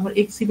হয়ে গেছে তো আমার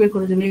এক্সি বের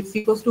করা যাবে, এক্সি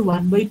equals to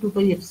 1/2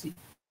 pi FC.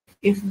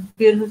 F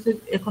বের হয়েছে,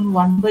 এখন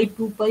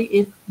 1/2 পাই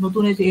এফ,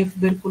 নতুন এই যে এফ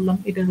বের করলাম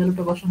এটার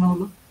ভ্যালুটা বসানো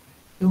হলো,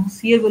 এবং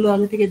সি এর ভ্যালু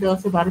আগে থেকে দেওয়া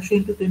আছে 1200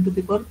 into 10 to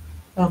the power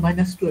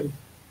minus 12।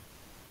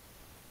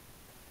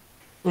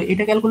 তো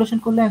এটা ক্যালকুলেশন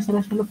করলে অ্যান্সার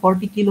আসলে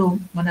 40 কিলো।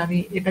 মানে আমি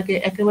এটাকে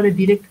একেবারে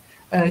ডিরেক্ট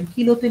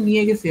কিলোতে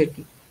নিয়ে গেছি আর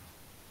কি।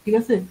 ঠিক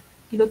আছে,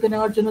 কিলোতে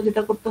নেওয়ার জন্য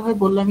যেটা করতে হয়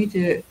বললামই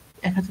যে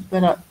 1000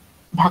 দ্বারা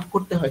ভাগ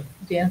করতে হয়,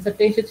 যে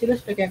অ্যান্সারটা এসেছিল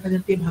সেটাকে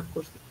 1000 দিয়ে ভাগ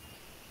করতে।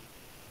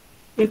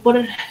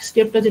 এরপরের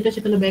স্টেপটা যেটা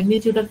সেটা হলো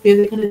ম্যাগনিটিউড আর ফেজ,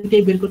 এখানে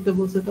দুইটাই বের করতে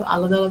বলছে, তো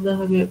আলাদা আলাদা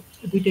ভাবে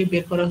দুইটাই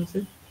বের করা হয়েছে।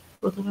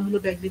 প্রথমে হলো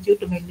ম্যাগনিটিউড,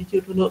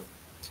 ম্যাগনিটিউড হলো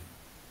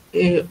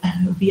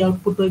B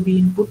output by B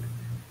input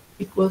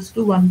equals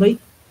to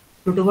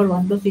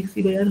 1/√1 plus এক্সি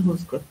by R whole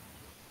square.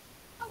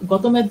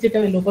 গত ম্যাথ যেটা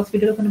লো পাস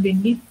ফিল্টার ওখানে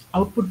মেইনলি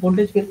আউটপুট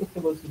ভোল্টেজ বের করতে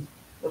বলছিল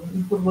এবং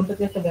ইনপুট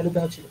ভোল্টেজের একটা ভ্যালু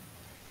দেওয়া ছিল।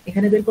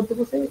 এখানে বের করতে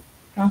বলছে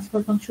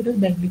ট্রান্সফার ফাংশনের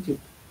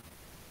ম্যাগনিটিউড,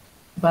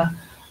 বা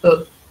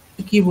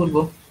কি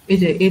বলবো, এই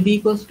যে A B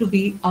equals to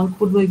B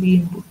output by B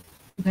input.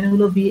 এখানে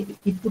হলো বি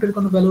ইনপুটের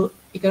কোনো ভ্যালু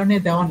এই কারণে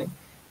দেওয়া নেই,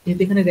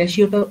 যেহেতু এখানে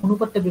রেশিওটা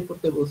অনুপাতটা বের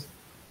করতে বলছে,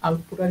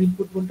 আউটপুট আর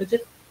ইনপুট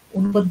ভোল্টেজের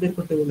অনুপাত বের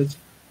করতে বলেছে।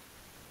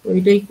 তো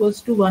এটা equals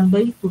to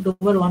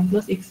 1/√1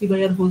 plus এক্সি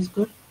by R whole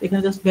square.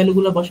 এখানে জাস্ট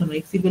ভ্যালুগুলো বসানো,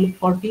 এক্সি ভ্যালু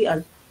 40 আর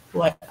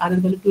আর এর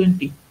ভ্যালু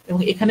 20। এবং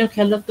এখানেও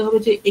খেয়াল রাখতে হবে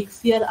যে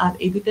এক্সি আর আর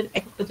এই দুইটার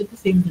এককটা যাতে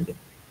সেম থাকে,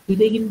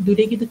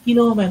 দুইটাই কিন্তু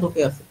কিলো ওহম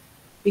এককে আছে।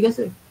 ঠিক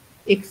আছে,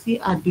 এক্সি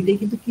আর দুইটাই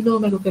কিন্তু কিলো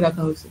ওহম এককে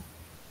রাখা হয়েছে।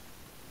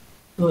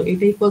 তো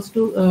এটা ইকুয়ালস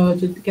টু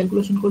যদি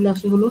ক্যালকুলেশন করলে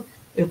আসলে হলো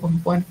এরকম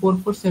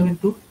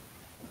 0.4472।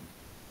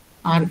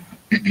 আর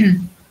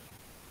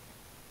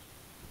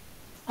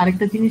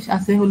আরেকটা জিনিস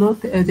আছে হলো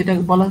যেটা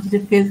বলা হচ্ছে যে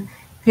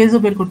ফেজও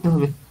বের করতে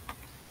হবে,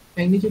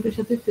 ম্যাগনিটিউডের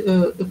সাথে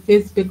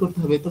ফেজ বের করতে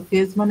হবে। তো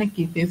ফেজ মানে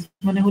কি, ফেজ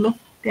মানে হলো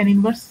tan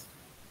ইনভার্স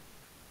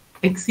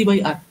এক্সি বাই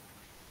আর,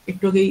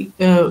 একটু আগেই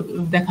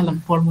দেখালাম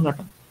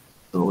ফর্মুলাটা।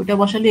 তো ওটা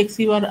বসালে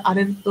এক্সি আর আর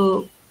এর তো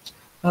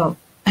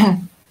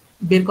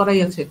বের করাই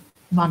আছে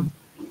মান।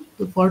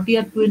 তো 40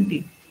 আর 20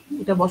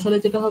 এটা বসালে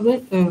যেটা হবে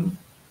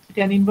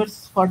tan ইনভার্স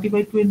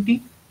 40/20।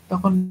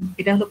 তখন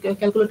এটা হলো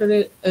ক্যালকুলেটরে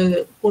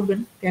করবেন,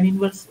 tan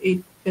ইনভার্স এই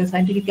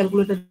সায়েন্টিফিক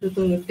ক্যালকুলেটরে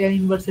তো tan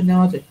ইনভার্স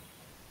নেওয়া যায়।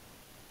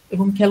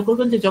 এবং খেয়াল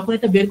করবেন যে যখন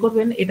এটা বের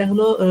করবেন এটা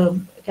হলো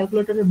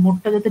ক্যালকুলেটরের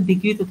মোডটা যাতে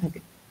ডিগ্রিতে থাকে।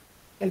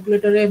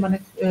 ক্যালকুলেটরে মানে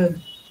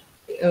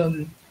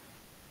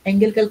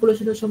অ্যাঙ্গেল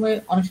ক্যালকুলেশনের সময়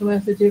অনেক সময়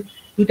আছে যে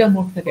দুইটা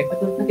মোড থাকে, একটা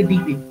করে থাকে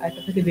ডিগ্রি আর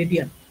একটা থাকে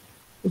রেডিয়ান।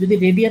 তো যদি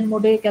রেডিয়ান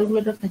মোডে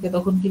ক্যালকুলেটর থাকে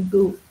তখন কিন্তু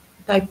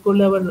টাইপ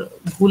করলে আবার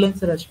ভুল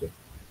অ্যান্সার আসবে,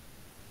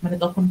 মানে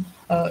তখন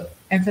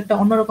অ্যান্সারটা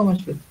অন্যরকম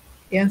আসবে।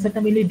 এই অ্যান্সারটা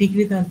মিলিয়ে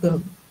ডিগ্রিতে আনতে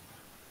হবে।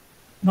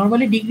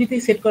 নর্মালি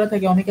ডিগ্রিতেই সেট করা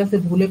থাকে, অনেকে আছে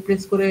ভুলে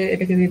প্রেস করে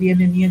এটাকে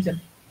রেডিয়ানে নিয়ে যান।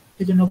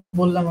 সেজন্য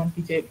বললাম আর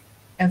কি যে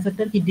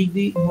অ্যান্সারটা কি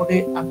ডিগ্রি মোডে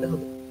আনতে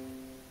হবে।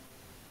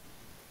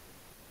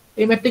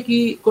 এই ম্যাথটা কি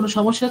কোনো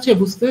সমস্যা আছে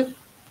বুঝতে?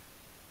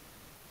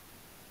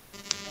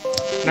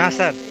 না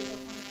স্যার।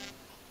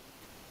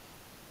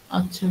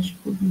 আচ্ছা,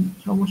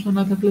 সমস্যা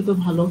না থাকলে তো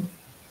ভালো।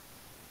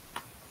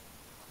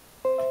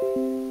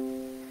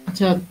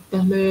 আচ্ছা,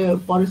 তাহলে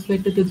পরের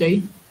স্লাইডটাতে যাই।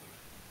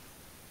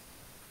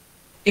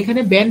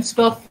 এখানে ব্যান্ড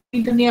স্টপ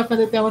ফিল্টার নিয়ে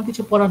আপনাদের তেমন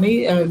কিছু পড়া নেই।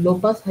 লো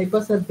পাস, হাই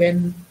পাস আর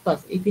ব্যান্ড পাস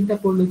এই তিনটা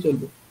পড়লে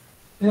চলবে।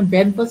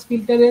 ব্যান্ড পাস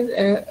ফিল্টারের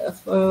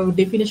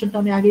ডেফিনেশনটা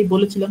আমি আগেই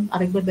বলেছিলাম,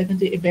 আরেকবার দেখেন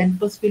যে band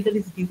pass filter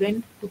is designed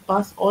two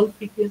pass all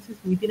ফ্রিকোয়েন্সিজ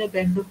within a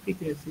band of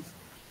ফ্রিকোয়েন্সিজ।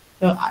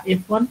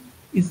 F1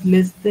 is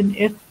less than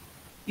F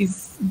is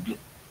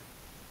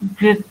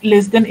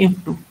less than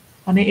F2,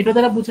 মানে এটা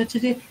দ্বারা বোঝাচ্ছে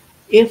যে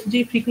F যে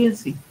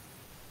ফ্রিকোয়েন্সি,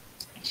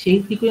 সেই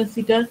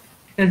ফ্রিকোয়েন্সিটার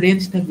একটা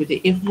রেঞ্জ থাকবে, যে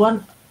F1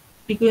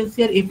 ফ্রিকোয়েন্সি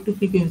আর F2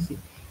 ফ্রিকোয়েন্সি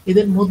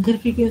এদের মধ্যের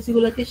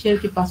ফ্রিকোয়েন্সিগুলোকে সে আর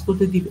কি পাস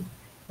করতে দিবে।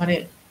 মানে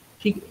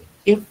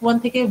F1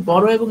 থেকে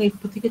বড় এবং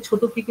F2 থেকে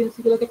ছোট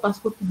ফ্রিকোয়েন্সিগুলোকে পাস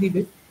করতে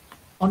দিবে,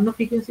 অন্য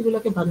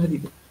ফ্রিকোয়েন্সিগুলোকে বাধা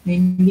দিবে।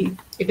 মেইনলি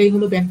এটাই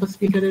হলো ব্যান্ড পাস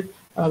ফিল্টারের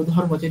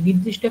ধর্ম, যে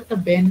নির্দিষ্ট একটা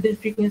ব্যান্ডের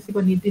ফ্রিকোয়েন্সি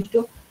বা নির্দিষ্ট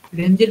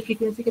রেঞ্জের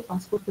ফ্রিকোয়েন্সিকে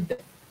পাস করতে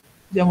দেয়।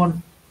 যেমন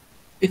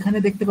এখানে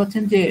দেখতে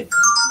পাচ্ছেন যে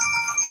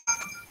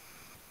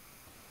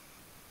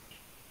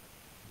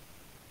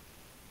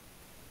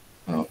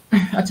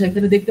আচ্ছা,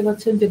 এখানে দেখতে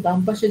পাচ্ছেন যে বাম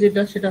পাশে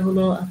যেটা, সেটা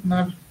হলো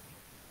আপনার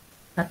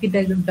সার্কিট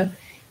ডায়াগ্রামটা।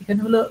 এখানে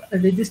হলো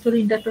রেজিস্টর,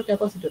 ইন্ডাক্টর,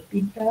 ক্যাপাসিটর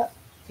তিনটা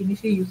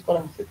জিনিসই ইউজ করা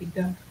হচ্ছে,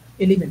 তিনটা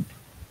এলিমেন্ট।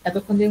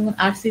 এতক্ষণ যেমন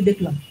আরসি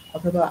দেখলাম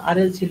অথবা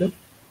আরএল ছিল,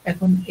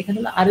 এখন এখানে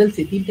হলো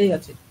আরএলসি তিনটাই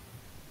আছে।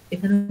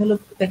 এখানে হলো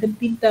দেখেন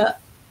তিনটা,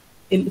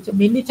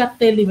 মেনলি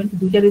চারটা এলিমেন্ট,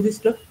 দুইটা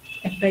রেজিস্টর,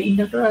 একটা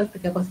ইন্ডাক্টর আর একটা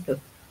ক্যাপাসিটর।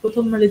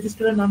 প্রথম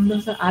রেজিস্টরের নাম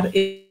হচ্ছে আর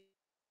এ।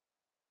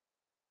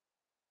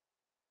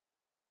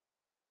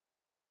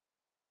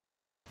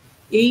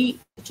 এই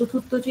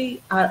চতুর্থ যে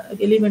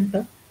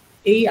এলিমেন্টটা,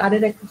 এই আর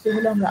এর অ্যাক্সেসে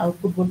হলে আমরা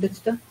আউটপুট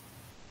ভোল্টেজটা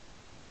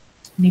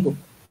নিব।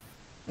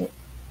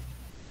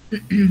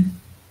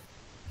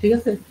 ঠিক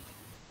আছে,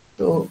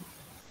 তো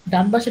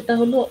ডান পাশেরটা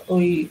হলো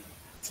ওই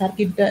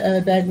সার্কিট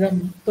ডায়াগ্রাম,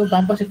 তো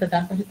বাম পাশেরটা,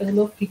 ডান পাশেরটা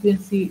হলো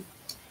ফ্রিকোয়েন্সি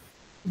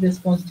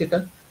রেসপন্স, যেটা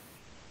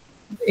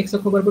এক্স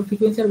অক্ষ বরাবর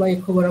ফ্রিকোয়েন্সি আর ওয়াই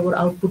অক্ষ বরাবর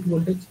আউটপুট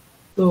ভোল্টেজ।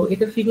 তো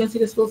এটার ফ্রিকোয়েন্সি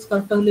রেসপন্স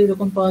কার্ভটা হলে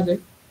এরকম পাওয়া যায়।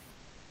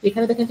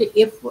 এখানে দেখেন যে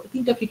এফ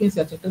তিনটা ফ্রিকোয়েন্সি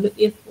আছে, একটা হলো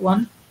F1,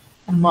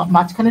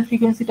 মাঝখানের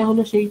ফ্রিকোয়েন্সিটা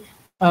হলো সেই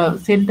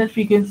সেন্টার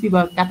ফ্রিকোয়েন্সি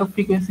বা কাট অফ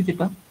ফ্রিকোয়েন্সি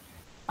যেটা,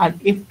 আর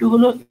F2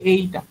 হলো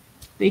এইটা।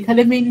 তো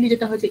এখানে মেইনলি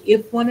যেটা হচ্ছে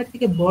F1 এর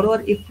থেকে বড়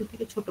আর F2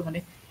 থেকে ছোট, মানে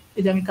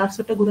এই যে আমি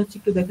কার্সরটা ঘোরাচ্ছি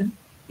একটু দেখেন,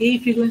 এই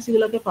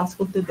ফ্রিকোয়েন্সিগুলোকে পাস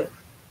করতে দেয়।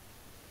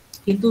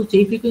 কিন্তু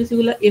যেই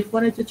ফ্রিকোয়েন্সিগুলো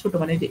F1 এর চেয়ে ছোট,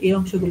 মানে যে এই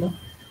অংশগুলো,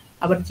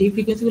 আবার যেই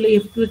ফ্রিকোয়েন্সিগুলো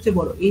F2 এর চেয়ে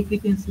বড়, এই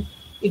ফ্রিকোয়েন্সি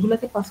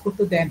এগুলাকে পাস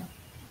করতে দেয় না।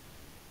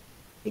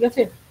 ঠিক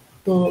আছে,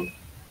 তো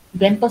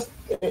ব্যান্ড পাস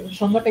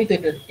সংজ্ঞাটাই তো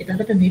এটা, এটা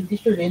একটা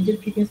নির্দিষ্ট রেঞ্জের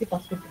ফ্রিকোয়েন্সি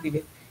পাস করতে দিবে।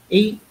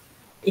 এই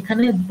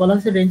এখানে বলা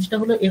হচ্ছে রেঞ্জটা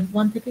হলো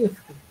F1 থেকে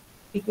F2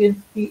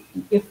 ফ্রিকোয়েন্সি।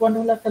 F1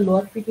 হলো একটা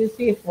লোয়ার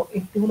ফ্রিকোয়েন্সি,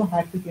 F2 হলো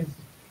হায়ার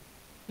ফ্রিকোয়েন্সি।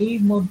 এই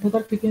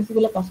মধ্যকার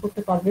ফ্রিকোয়েন্সিগুলো পাস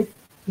করতে পারবে,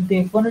 কিন্তু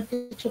F1 এর যে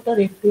ছোট আর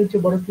F2 এর যে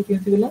বড়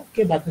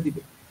ফ্রিকোয়েন্সিগুলোকে বাধা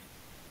দিবে।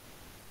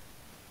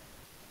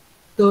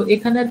 তো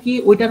এখানে আর কি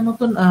ওইটার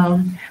মতন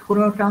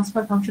কোনো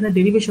ট্রান্সফার ফাংশনের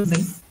ডেরিভেশন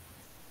নেই।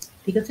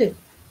 ঠিক আছে,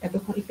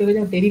 এতক্ষণ একটু আগে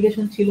যেমন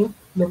ডেরিভেশন ছিল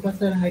লো পাস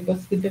আর হাই পাস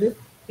ফিল্টারের,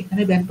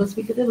 এখানে ব্যান্ড পাস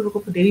ফিল্টারের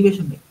ওরকম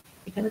ডেরিভেশন নেই।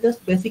 এখানে জাস্ট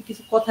বেসিক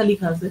কিছু কথা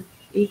লেখা আছে,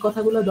 এই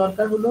কথাগুলো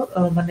দরকার হলো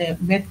মানে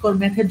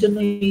ম্যাথের জন্য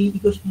এই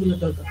ইকুয়েশনগুলো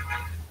দরকার।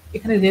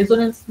 এখানে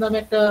রেজোনেন্স নামে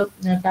একটা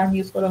টার্ম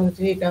ইউজ করা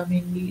হয়েছে, এটা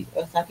মেইনলি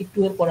সার্কিট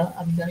 2 এর পড়া,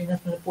 আমি জানি না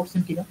আপনারা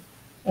পড়ছেন কিনা।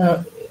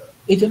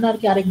 এই জন্য আর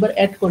কি আরেকবার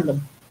অ্যাড করলাম।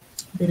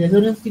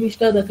 রেজোনেন্স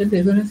জিনিসটা দেখেন,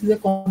 resonance is a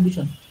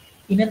condition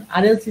in an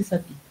RLC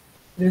circuit.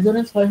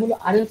 Resonance হয় হলো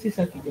আরএলসি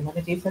সার্কিটে, মানে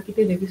যে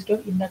সার্কিটে রেজিস্টর,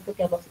 ইন্ডাক্টর,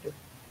 ক্যাপাসিটর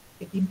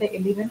এই তিনটা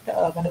এলিমেন্ট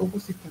মানে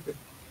উপস্থিত থাকে।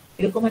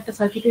 এরকম একটা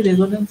সার্কিটে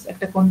রেজোনেন্স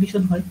একটা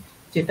কন্ডিশন হয়,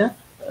 যেটা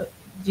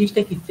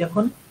জিনিসটা কি,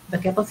 যখন the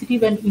capacitive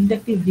and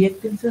inductive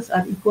রিঅ্যাক্টেন্সেস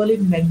R equal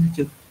in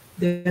magnitude,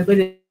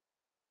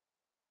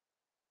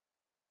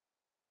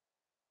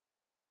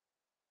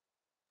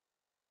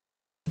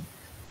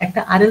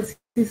 একটা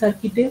আরএলসি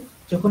সার্কিটে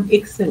যখন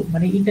এক্সএল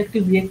মানে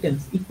ইন্ডাকটিভ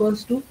রিঅ্যাকট্যান্স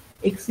ইকুয়ালস টু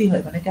এক্সি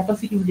হয়, মানে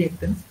ক্যাপাসিটিভ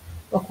রিঅ্যাকট্যান্স,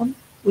 তখন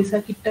ওই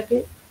সার্কিটটাকে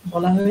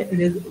বলা হয়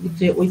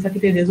যে ওই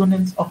সার্কিটে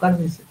রেজোনেন্স অকার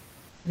হয়েছে,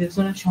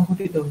 রেজোনেন্স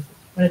সংঘটিত হয়েছে।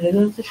 মানে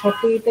রেজোনেন্সের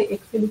শর্ত এটা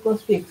এক্সএল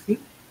ইকুয়ালস টু এক্সি,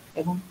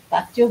 এবং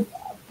তার চেয়েও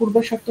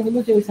পূর্বের শর্ত হলো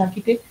যে ওই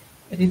সার্কিটে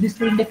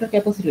রেজিস্টর, ইন্ডাক্টর,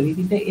 ক্যাপাসিটর এই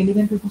তিনটা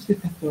এলিমেন্ট উপস্থিত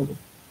থাকতে হবে।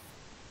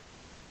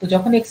 তো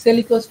যখন এক্সএল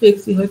ইকুয়ালস টু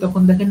এক্সি হয়,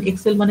 তখন দেখেন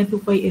এক্সএল মানে 2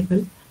 পাই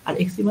এফএল আর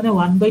এক্সি মানে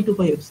 1/2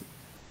 পাই এফসি।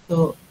 তো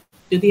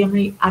যদি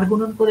আমি আর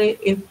গুণন করে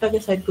এফটাকে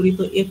সাইড করি,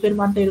 তো এফ এর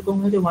মানটা এরকম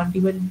হয় যে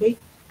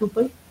 1/2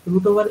 পাই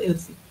রুট ওভার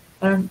এলসি।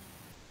 কারণ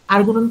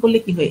আর গুণন করলে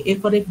কি হয়,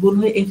 এফ আর এফ গুণ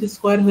হয়ে এফ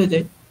স্কোয়ার হয়ে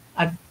যায়,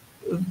 আর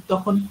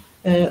তখন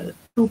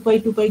 2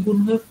 পাই গুণ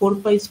হয়ে 4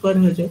 পাই স্কয়ার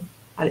হয়ে যায়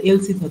আর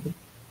এলসি থাকে।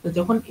 তো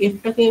যখন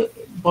এফটাকে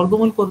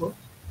বর্গমূল করব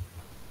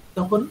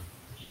তখন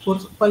 4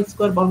 পাই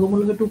স্কয়ার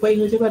বর্গমূল হয়ে 2 পাই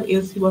হয়ে যাবে আর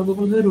এলসি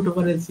বর্গমূল হয়ে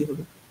 √LC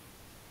হবে।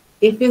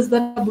 এফএস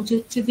দ্বারা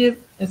বুঝাচ্ছে যে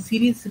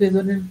সিরিজ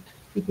রেজোনেন্ট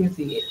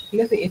ফ্রিকোয়েন্সি, ঠিক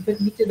আছে। এফ এর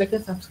নিচে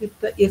দেখেন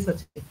সাবস্ক্রিপ্টটা এস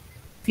আছে।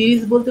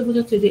 সিরিজ বলতে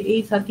বোঝাচ্ছে যে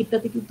এই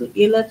সার্কিটটাতে কিন্তু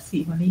এল আর সি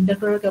মানে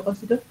ইন্ডাক্টর আর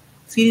ক্যাপাসিটর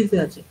সিরিজে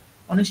আছে।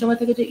 অনেক সময়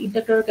থাকে যে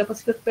ইন্ডাক্টর আর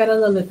ক্যাপাসিটর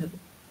প্যারালালে থাকে,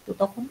 তো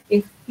তখন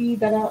এফপি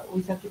দ্বারা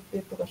ওই সার্কিটকে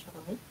প্রকাশ করা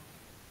হয়।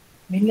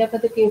 মেইনলি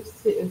আপনাদেরকে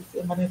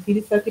মানে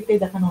সিরিজ সার্কিটটাই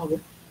দেখানো হবে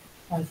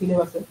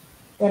সিলেবাসে।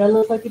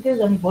 প্যারালাল সার্কিটে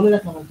আমি বলে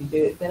রাখলাম আর কি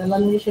যে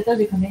প্যারালাল হলো সেটা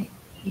যেখানে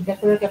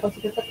ইন্ডাক্টর আর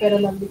ক্যাপাসিটরটা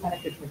প্যারালালি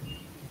কানেক্টেড থাকে।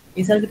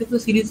 এই সার্কিটে তো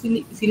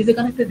সিরিজে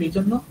কানেক্টেড, এই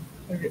জন্য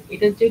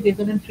এটার যে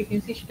রেজোনেন্ট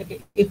ফ্রিকোয়েন্সি সেটাকে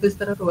এফএস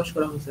দ্বারা প্রকাশ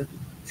করা হয়েছে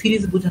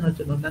সিরিজ বোঝানোর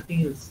জন্য, নাথিং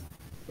এলস।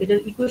 এটার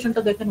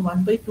ইকুয়েশনটা দেখেন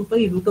 1/2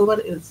 পাই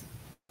 √LC।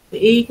 তো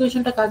এই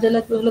ইকুয়েশনটা কাজে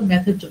লাগবে হলো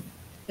ম্যাথের জন্য,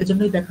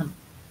 এজন্যই দেখানো।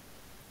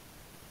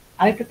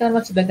 আরেকটা টার্ম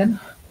আছে দেখেন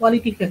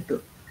কোয়ালিটি ফ্যাক্টর।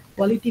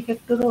 কোয়ালিটি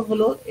ফ্যাক্টরও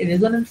হলো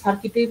রেজোনেন্ট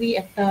সার্কিটেরই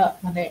একটা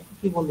মানে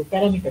কি বলবো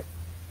প্যারামিটার।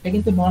 এটা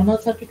কিন্তু নর্মাল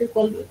সার্কিটের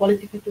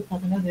কোয়ালিটি ফ্যাক্টর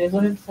থাকে না,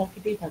 রেজোনেন্ট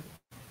সার্কিটেই থাকে,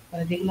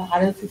 মানে যেগুলো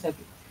RLC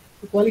circuit.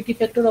 The quality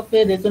factor of a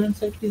resonant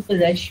circuit is the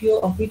ratio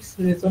of its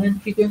resonant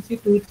frequency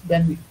to its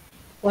bandwidth.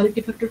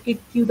 Quality factor K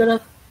Q দ্বারা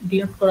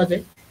ডিনোট করা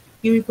যায়।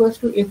 Q equals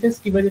to Fs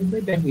divided by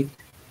bandwidth.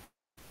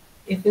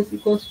 Fs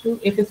equals to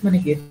Fs মানে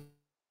কি?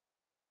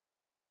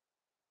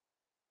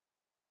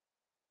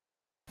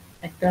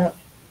 একটা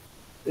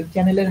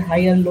চ্যানেলের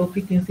high আর low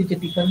frequency যে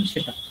difference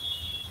সেটা।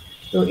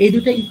 তো এই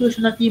দুটো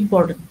ইকুয়েশন আর কি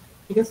ইম্পর্টেন্ট,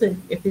 ঠিক আছে।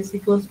 Fs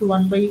equals to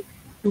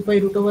 1/2 pi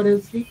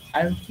 √LC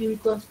R Q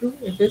equals to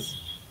Fs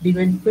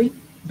divided by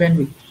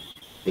bandwidth।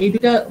 এই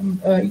দুটা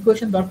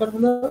ইকুয়েশন দরকার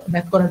হলো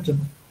ম্যাথ করার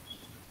জন্য।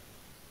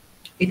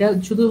 এটা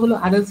শুধু হলো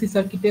আরএলসি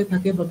সার্কিটে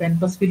থাকে বা ব্যান্ড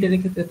পাস ফিল্টারের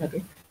ক্ষেত্রে থাকে,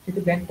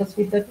 যেটা ব্যান্ড পাস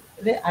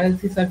ফিল্টারে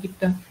আরএলসি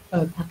সার্কিটটা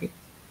থাকে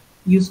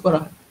ইউজ করা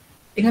হয়।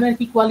 এখানে আর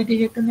কি কোয়ালিটি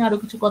ফ্যাক্টর নিয়ে আরো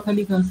কিছু কথা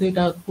লেখা আছে,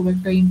 এটা খুব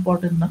একটা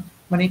ইম্পর্টেন্ট না।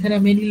 মানে এখানে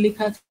মেইনলি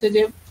লেখা আছে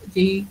যে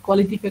যেই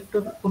কোয়ালিটি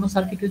ফ্যাক্টর কোনো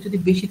সার্কিটের যদি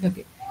বেশি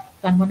থাকে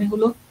তার মানে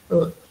হলো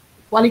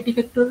কোয়ালিটি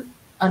ফ্যাক্টর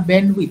আর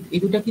ব্যান্ডউইথ এই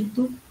দুটা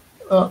কিন্তু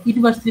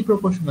ইনভার্সলি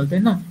প্রপোর্শনাল,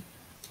 তাই না?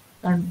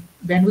 কারণ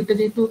ব্যান্ডউইথটা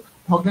যেহেতু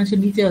ভগ্নাংশের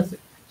নিচে আছে,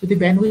 যদি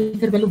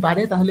ব্যান্ডউইথের ভ্যালু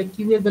বাড়ে তাহলে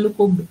কিউ এর ভ্যালু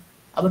কমবে,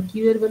 আবার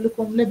কিউ এর ভ্যালু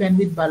কমলে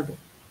ব্যান্ডউইথ বাড়বে।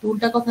 তো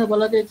উল্টা কথা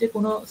বলা যায় যে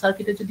কোনো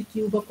সার্কিটে যদি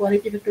কিউ বা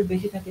কোয়ালিটি ফ্যাক্টর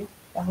বেশি থাকে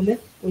তাহলে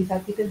ওই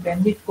সার্কিটের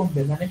ব্যান্ডউইথ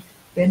কমবে। মানে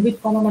ব্যান্ডউইথ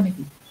কমা মানে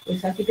কি, ওই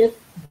সার্কিটের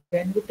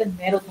ব্যান্ডউইথটা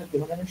ন্যারো থাকবে,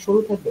 মানে সরু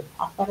থাকবে,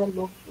 আপার আর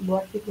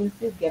লোয়ার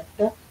ফ্রিকোয়েন্সির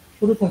গ্যাপটা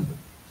সরু থাকবে।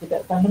 সেটা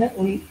তার মানে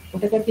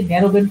ওটাকে আর কি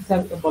ন্যারো ব্যান্ড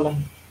বলা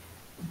হয়।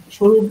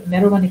 সরু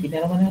ন্যারো মানে কি,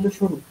 ন্যারো মানে হলো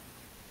সরু।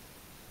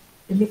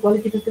 এমনি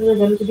কোয়ালিটি ফ্যাক্টরের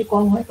ভ্যালু যদি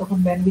কম হয় তখন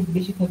ব্যান্ডউইথ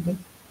বেশি থাকবে।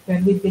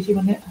 ব্যান্ডউইথ বেশি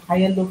মানে হাই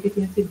আর লো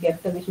ফ্রিকোয়েন্সির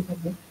গ্যাপটা বেশি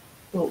থাকবে।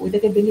 তো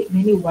ওইটাকে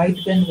মেনলি হোয়াইট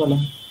ব্যান্ড বলা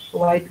হয়।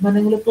 হোয়াইট মানে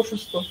হলো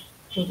প্রশস্ত,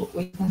 তো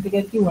ওইখান থেকে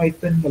আর কি হোয়াইট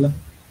ব্যান্ড বলা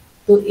হয়।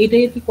 তো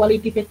এটাই আর কি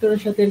কোয়ালিটি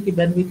ফ্যাক্টরের সাথে আর কি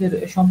ব্যান্ডউইথের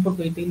সম্পর্ক,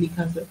 এটাই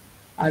লেখা আছে।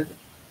 আর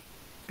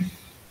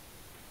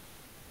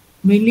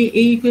মেইনলি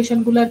এই ইকুয়েশন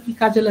গুলো আর কি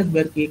কাজে লাগবে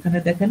আর কি। এখানে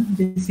দেখেন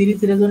যে সিরিজ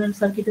রেজোনেন্ট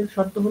সার্কিটের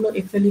শর্ত হলো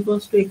XL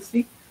equals to XC,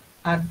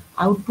 R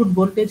output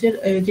ভোল্টেজের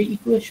যে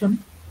ইকুয়েশন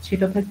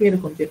সেটা থাকবে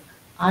এরকম যে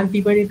R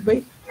divided by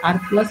R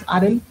plus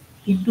RL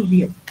into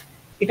VL।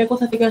 এটা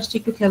কোথা থেকে আসছে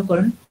একটু খেয়াল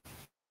করেন।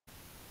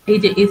 এই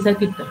যে এই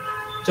সার্কিটটা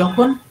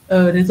যখন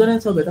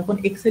রেজোনেন্স হবে তখন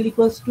XL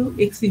equals to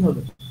XC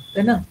হবে,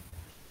 তাই না?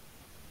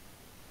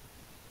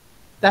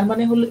 তার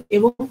মানে হলো,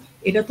 এবং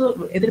এটা তো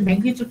এদের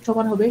ম্যাগনিটিউড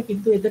সমান হবে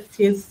কিন্তু এদের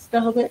ফেজটা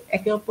হবে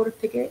একে অপরের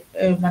থেকে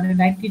মানে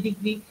 90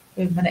 ডিগ্রি,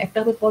 মানে একটা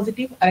হবে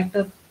পজিটিভ আর একটা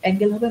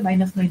অ্যাঙ্গেল হবে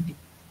 -90।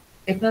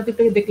 আপনারা তো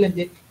দেখলেন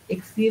যে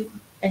এক্সি এর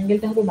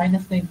অ্যাঙ্গেলটা হবে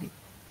 -90,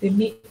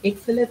 তেমনি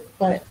এক্সএল এর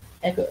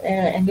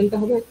অ্যাঙ্গেলটা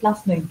হবে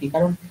 +90,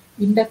 কারণ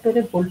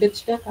ইন্ডাক্টরের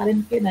ভোল্টেজটা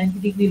কারেন্টকে 90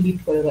 ডিগ্রি লিড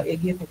করে বা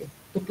এগিয়ে থাকে।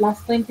 তো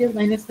 +90 আর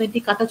 -90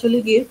 কাটা চলে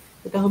গিয়ে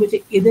এটা হবে যে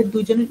এদের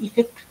দুইজনের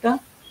ইফেক্টটা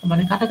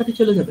মানে কাটাকাটি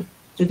চলে যাবে।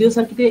 যদিও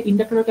সার্কিটে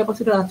ইন্ডাক্টর আর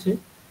ক্যাপাসিটর আছে,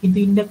 কিন্তু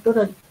ইন্ডাক্টর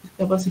আর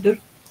ক্যাপাসিটর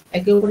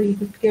একে অপরের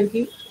ইফেক্টকে আর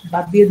কি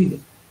বাদ দিয়ে দিবে।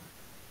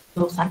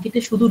 তো সার্কিটে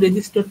শুধু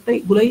রেজিস্টরটাই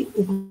গুলাই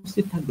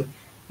উপস্থিত থাকবে,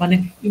 মানে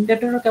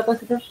ইন্ডাক্টর আর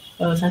ক্যাপাসিটর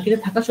সার্কিটে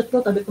থাকা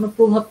সত্ত্বেও তাদের কোনো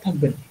প্রভাব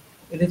থাকবে না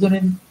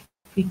রেজোনেন্ট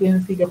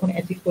ফ্রিকোয়েন্সি যখন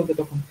অ্যাচিভ করবে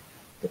তখন।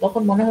 তো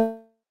তখন মনে হয়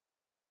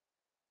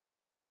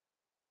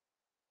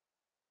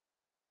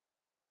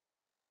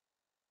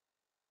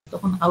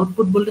তখন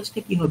আউটপুট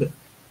ভোল্টেজটা কি হবে,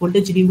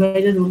 ভোল্টেজ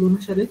ডিভাইডার রুল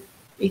অনুসারে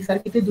এই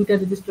সার্কিটে দুইটা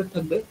রেজিস্টর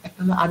থাকবে, একটা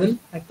হলো RL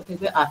একটা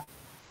থাকবে R।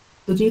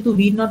 তো যেহেতু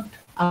V নট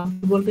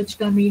আউটপুট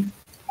ভোল্টেজটা আমি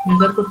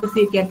মেজার করতেছি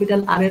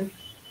ক্যাপিটাল R এর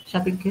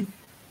সাপেক্ষে,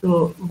 তো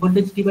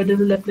ভোল্টেজ ডিভাইডার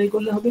রুল অ্যাপ্লাই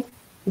করলে হবে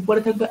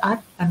উপরে থাকবে R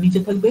আর নিচে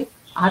থাকবে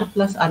R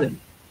plus RL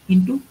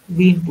into V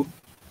input.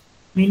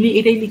 Mainly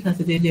এটাই লেখা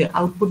আছে যে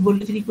আউটপুট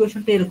ভোল্টেজের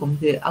ইকুয়েশনটা এরকম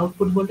যে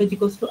output voltage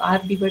equals to R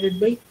divided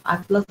by R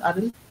plus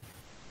RL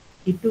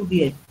into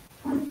VI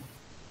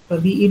বা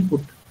V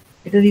ইনপুট।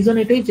 এটা রিজন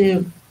এটাই যে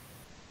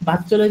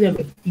বাদ চলে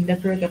যাবে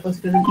ইন্ডাক্টর আর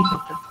ক্যাপাসিটরের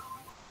ইফেক্টটা।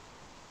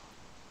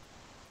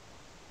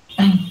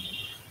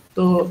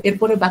 তো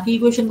এরপরে বাকি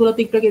ইকুয়েশন গুলোতে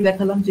একটু আগে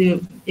দেখালাম যে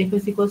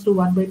fs equals to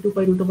 1/2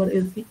 pi root over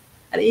lc।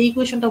 আর এই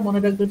ইকুয়েশনটা মনে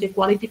রাখবেন যে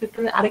কোয়ালিটি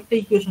ফ্যাক্টরের আরেকটা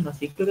ইকুয়েশন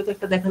আছে, একটু আগে তো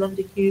একটা দেখালাম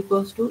যে q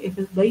equals to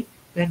fs by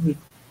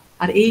bandwidth।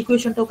 আর এই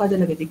ইকুয়েশনটাও কাজে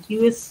লাগে যে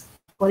qs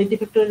কোয়ালিটি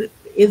ফ্যাক্টর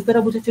s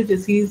দ্বারা বোঝাচ্ছে যে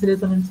series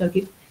resonance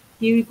circuit,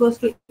 q equals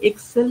to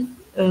xl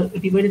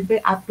divided by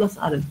r plus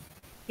rl।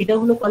 এটা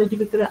হলো কোয়ালিটি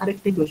ফ্যাক্টরের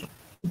আরেকটা ইকুয়েশন।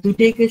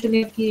 দুইটা ইকুয়েশনে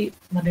কি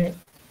মানে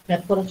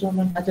ম্যাথ করার জন্য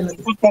কাজে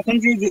লাগে। তখন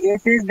যে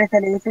এফএস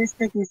দেখালে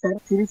এফএসটা কি স্যার,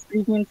 সিরিজ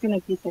ফ্রিকোয়েন্সি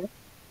নাকি স্যার?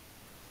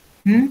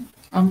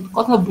 আমি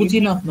কথা বুঝি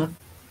না আপনার,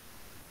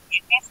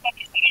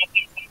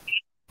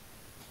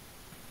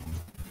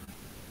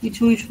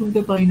 কিছুই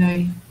শুনতে পাই নাই।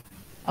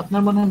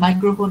 আপনার মনে হয়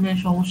মাইক্রোফোনের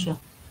সমস্যা,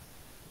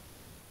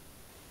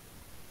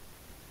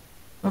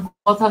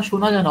 কথা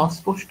শোনা যায় না,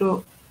 অস্পষ্ট,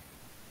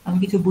 আমি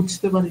কিছু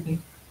বুঝতে পারিনি।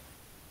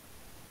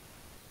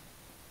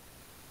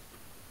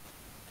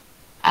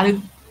 আরে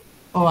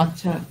ও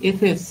আচ্ছা,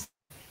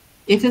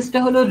 এফএসটা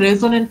হলো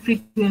রেজোন্যান্ট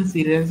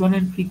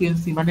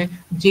ফ্রিকোয়েন্সি, মানে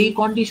যেই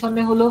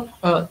কন্ডিশনে হলো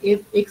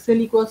এক্সএল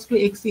ইকুয়ালস টু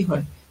এক্সি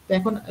হয়। তো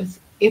এখন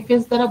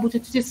এফএস দ্বারা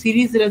বোঝাচ্ছে যে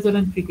সিরিজ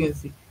রেজোন্যান্ট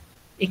ফ্রিকোয়েন্সি।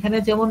 এখানে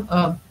যেমন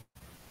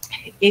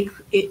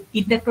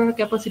ইন্ডাক্টর আর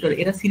ক্যাপাসিটর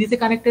এরা সিরিজে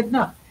কানেক্টেড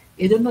না,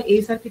 এজন্য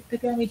এই সার্কিট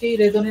থেকে আমি যে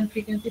রেজোন্যান্ট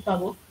ফ্রিকোয়েন্সি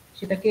পাবো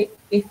সেটাকে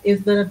এফএস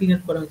দ্বারা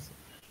ডিনোট করা হয়েছে।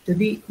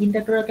 যদি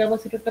ইন্ডাক্টর আর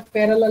ক্যাপাসিটরটা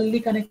প্যারালালি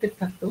কানেক্টেড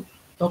থাকতো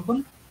তখন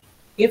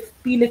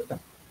এফপি লিখতাম।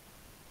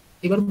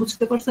 এবার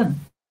বুঝতে পারছেন?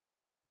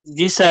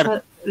 জি স্যার।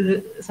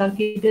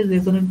 সার্কিটের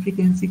রেজোন্যান্ট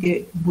ফ্রিকোয়েন্সিকে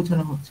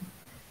বোঝানো হচ্ছে।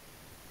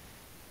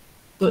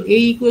 তো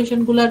এই ইকুয়েশন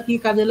গুলো আর কি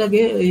কাজে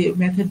লাগে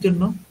ম্যাথের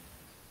জন্য।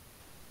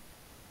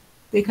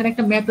 তো এখানে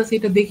একটা ম্যাথ আছে,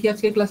 এটা দেখি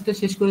আজকে ক্লাসটা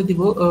শেষ করে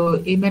দিব।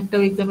 এই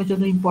ম্যাথটাও এক্সামের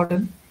জন্য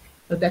ইম্পর্টেন্ট।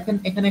 তো দেখেন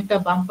এখানে একটা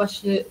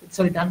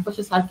ডান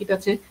পাশে সার্কিট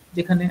আছে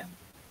যেখানে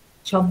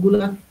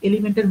সবগুলা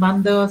এলিমেন্টের মান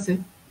দেওয়া আছে,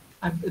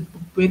 আর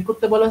বের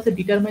করতে বলা আছে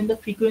ডিটারমাইন দ্য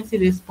ফ্রিকোয়েন্সি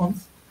রেসপন্স।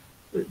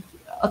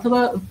 অথবা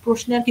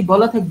প্রশ্নে আর কি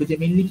বলা থাকবে যে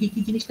মেইনলি কি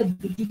কি জিনিসটা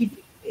কি কি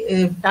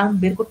টার্ম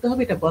বের করতে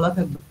হবে, এটা বলা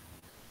থাকবে।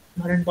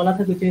 ধরেন বলা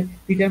থাকবে যে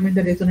ডিটারমাইন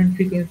দ্য রেজোন্যান্ট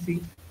ফ্রিকোয়েন্সি,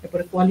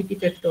 তারপরে কোয়ালিটি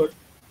ফ্যাক্টর,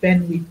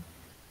 ব্যান্ডউইথ,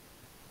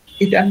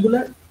 এই টার্মগুলো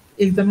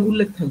এক্সামে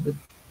উল্লেখ থাকবে।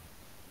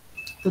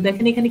 তো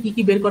দেখেন এখানে কি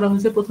কি বের করা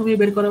হয়েছে। প্রথমেই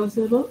বের করা হয়েছে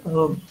হলো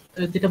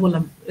যেটা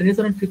বললাম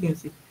resonant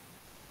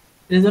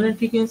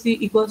frequency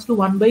equals to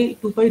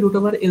 1/2 pi root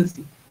over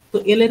LC. তো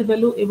এল এর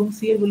ভ্যালু এবং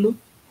সি এর ভ্যালু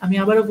আমি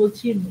আবারও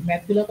বলছি,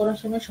 ম্যাথগুলো করার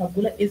সময়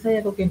সবগুলো এসআই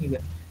এককে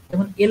নেবেন।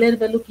 যেমন এল এর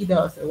ভ্যালু কি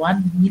দেওয়া আছে 1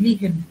 মিলি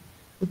হেনরি।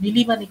 তো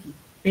মিলি মানে কি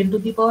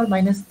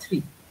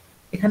 10⁻³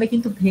 এখানে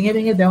কিন্তু ভেঙে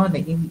ভেঙে দেওয়া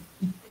নেই,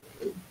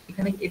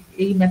 এখানে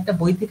এই ম্যাথটা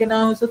বই থেকে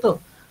নেওয়া হয়েছে, তো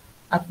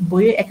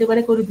বইয়ে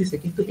একেবারে করে দিছে,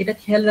 কিন্তু এটা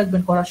খেয়াল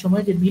রাখবেন করার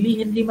সময় যে মিলি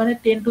হেনরি মানে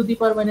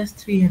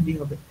 10⁻³ হেনরি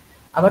হবে।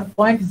 আবার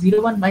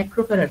 0.01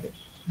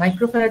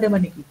 মাইক্রোফ্যারাডে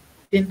মানে কি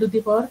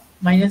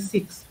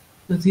 10⁻⁻6।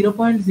 তো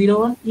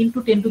 0.01 ইন্টু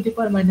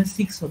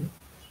 10⁻⁻6 হবে।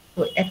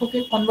 তো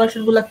এককের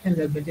কনভার্সন গুলা খেয়াল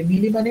রাখবেন যে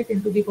মিলি মানে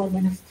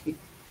 10⁻⁻3।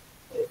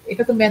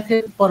 এটা তো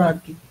ম্যাথের পড়া আর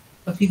কি,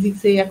 বা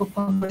ফিজিক্সে একক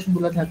কনভার্সন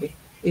গুলা থাকে।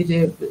 এই যে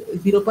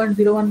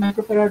 0.01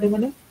 মাইক্রোফ্যারাডে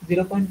মানে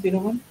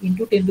 0.01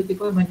 ইন্টু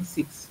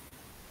 10⁻⁻6।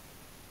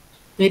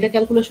 তো এটা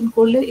ক্যালকুলেশন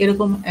করলে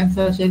এরকম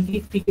অ্যান্সার আসে আর কি,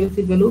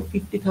 ফ্রিকোয়েন্সি ভ্যালু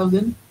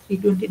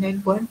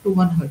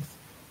 50,329.21 হার্টজ।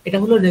 এটা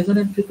হলো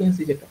রেজোন্যান্ট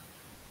ফ্রিকোয়েন্সি যেটা।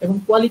 এবং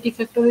কোয়ালিটি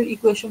ফ্যাক্টরের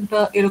ইকুয়েশনটা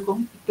এরকম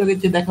একটু আগে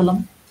যে দেখালাম,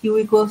 কিউ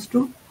ইকুয়ালস টু,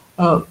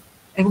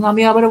 এবং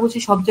আমি আবার বলছি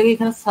সব জায়গায়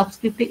এখানে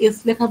সাবস্ক্রিপ্টে এস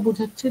লেখা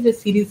বোঝাচ্ছে যে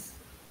সিরিজ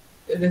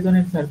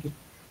রেজোন্যান্ট সার্কিট।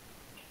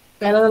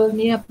 প্যারালাল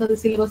নিয়ে আপনাদের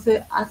সিলেবাসে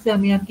আছে,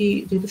 আমি আর কি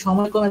যেহেতু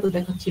সময় কম এত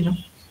দেখাচ্ছি না।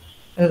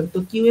 তো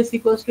QS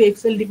equals to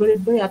XL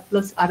divided by R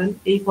plus RL,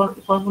 এই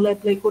ফর্মুলা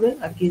অ্যাপ্লাই করে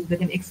আর কি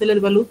দেখেন এক্সএল এর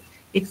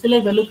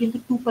ভ্যালু কিন্তু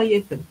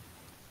 2πfl,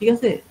 ঠিক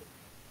আছে।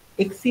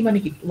 এক্সি মানে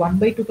কি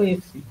 1/2 পাই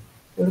এফসি,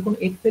 এরকম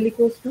এক্সএল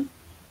ইকুয়ালস টু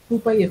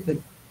 2πfl।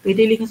 তো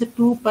এটাই লেখা আছে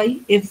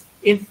 2πf,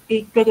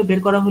 একটু আগে বের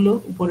করা হলো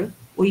উপরে,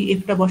 ওই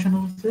এফটা বসানো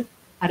হচ্ছে।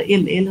 আর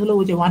এল হলো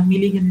ওই যে 1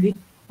 মিলি হেনরি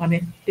মানে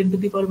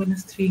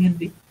 10⁻³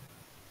 হেনরি।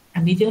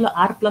 আর নিচে হলো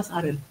আর প্লাস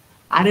আরএল।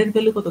 আর এর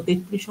ভ্যালু কত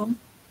 33 ওহম,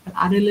 আর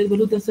আরএল এর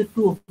ভ্যালু আছে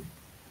 2 ওহম।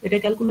 এটা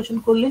ক্যালকুলেশন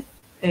করলে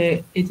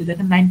এই যে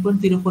দেখেন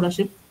 9.04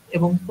 আসে।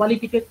 এবং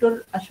কোয়ালিটি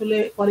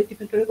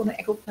ফ্যাক্টরের কোনো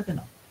একক থাকে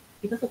না,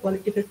 ঠিক আছে।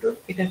 কোয়ালিটি ফ্যাক্টর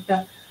এটা একটা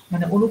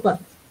মানে অনুপাত,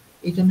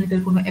 এই জন্য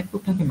এটার কোনো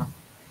একক থাকে না।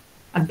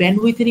 আর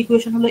ব্যান্ডউইথের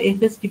ইকুয়েশন হলো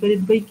এফএস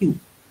ডিভাইডেড বাই কিউ।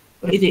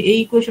 এই যে এই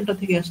ইকুয়েশনটা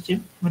থেকে আসছে,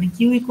 মানে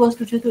কিউ ইকুয়ালস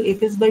টু যেহেতু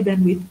এফএস বাই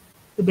ব্যান্ডউইথ,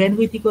 তো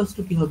ব্যান্ডউইথ ইকুয়ালস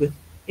টু কি হবে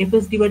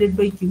এফএস ডিভাইডেড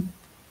বাই কিউ।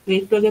 তো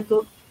একটু আগে তো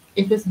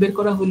এফএস বের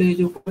করা হলো এই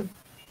যে উপরে,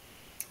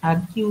 আর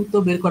কিউ তো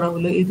বের করা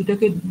হলো, এই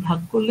দুটাকে ভাগ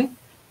করলে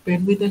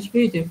ব্যান্ডউইথ আসবে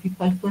এই যে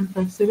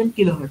 5.57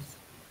 কিলোহার্টজ।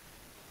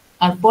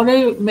 আর পরে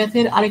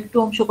ম্যাথের আরেকটু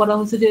অংশ করা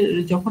হচ্ছে যে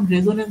যখন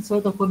রেজোনেন্স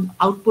হয় তখন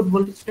আউটপুট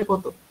ভোল্টেজটা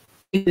কত,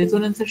 এই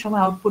রেজোনেন্সের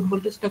সময় আউটপুট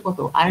ভোল্টেজটা কত,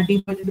 আর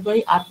divided by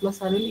R plus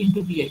R L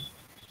into বিআই।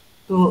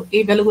 তো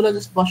এই ভ্যালুগুলো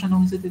জাস্ট বসানো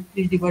হয়েছে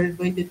 33 ডিভাইডেড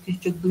বাই 33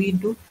 যোগ 2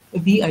 ইন্টু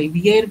বিআই।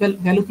 বিআই এর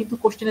ভ্যালু কিন্তু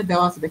কোশ্চেনে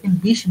দেওয়া আছে, দেখেন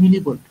 20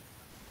 মিলিভোল্ট,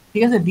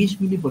 ঠিক আছে 20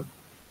 মিলিভোল্ট।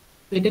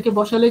 তো এটাকে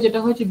বসালে যেটা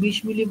হয় যে 20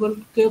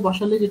 মিলিভোল্টকে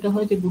বসালে যেটা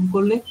হয় যে গুণ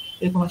করলে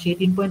এরকম আসে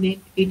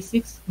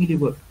 18.86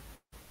 মিলিভোল্ট।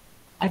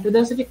 আর এটা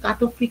দেওয়া আছে যে কাট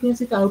অফ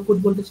ফ্রিকোয়েন্সিতে আউটপুট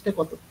ভোল্টেজটা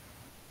কত।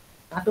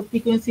 কাট অফ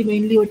ফ্রিকোয়েন্সি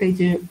মেইনলি ওইটাই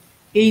যে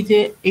এই যে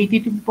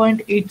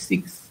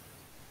 82.86,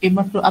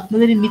 এইমাত্র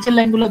আপনাদের এই নিচের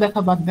লাইনগুলো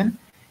দেখা বাদ দেন,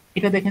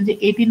 এটা দেখেন যে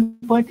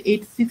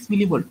 18.86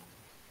 মিলিভোল্ট,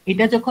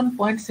 এটা যখন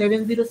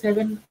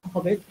 0.707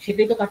 হবে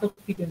সেটাই তো কাট অফ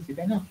ফ্রিকোয়েন্সি,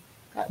 তাই না?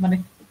 মানে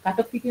কাট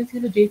অফ ফ্রিকোয়েন্সি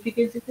হলো যে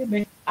ফ্রিকোয়েন্সিতে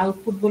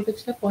আউটপুট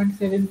ভোল্টেজটা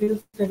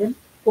 0.707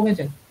 কমে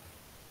যায়।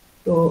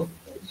 তো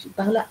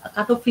তাহলে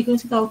কাট অফ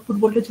ফ্রিকোয়েন্সিতে আউটপুট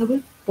ভোল্টেজ হবে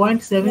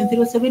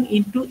 0.707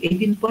 ইন্টু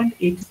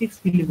 18.86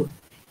 মিলিভোল্ট।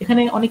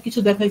 এখানে অনেক কিছু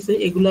দেখাইছে,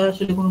 এগুলা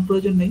আসলে কোনো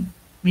প্রয়োজন নেই।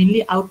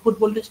 মেইনলি আউটপুট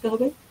ভোল্টেজটা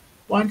হবে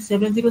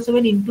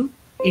 0.707 ইন্টু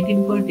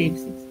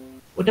 18.86,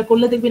 ওটা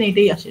করলে দেখবেন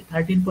এটাই আসে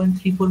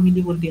 13.34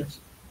 মিলিভোল্টই আসে।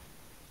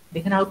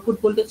 দেখেন আউটপুট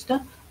ভোল্টেজটা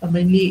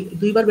মেইনলি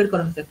দুইবার বের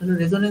করা হয়েছে, একটা হলো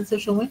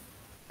রেজোনেন্সের সময়,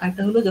 আর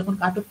একটা হলো যখন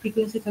কাট অফ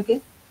ফ্রিকোয়েন্সি থাকে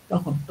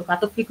তখন। তো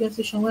কাট অফ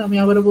ফ্রিকোয়েন্সির সময় আমি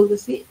আবারও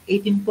বলতেছি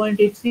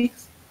 18.86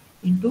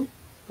 ইন্টু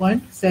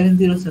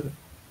 0.707,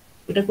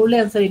 এটা করলে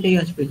অ্যান্সার এটাই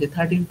আসবে যে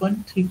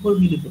 13.34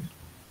 মিলিভোল্ট।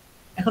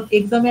 এখন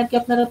এক্সামে আর কি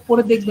আপনারা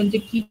পরে দেখবেন যে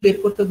কি বের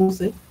করতে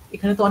বলছে।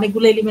 এখানে তো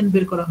অনেকগুলো এলিমেন্ট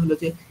বের করা হলো,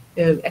 যে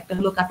একটা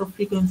হলো কাট অফ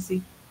ফ্রিকোয়েন্সি,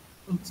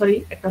 সরি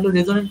একটা হলো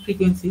রেজোনেন্ট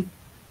ফ্রিকোয়েন্সি,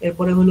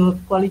 এরপরে হলো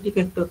quality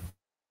factor,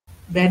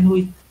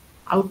 bandwidth,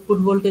 output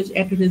voltage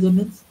এট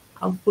রেজোনেন্স,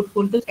 আউটপুট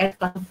ভোল্টেজ এট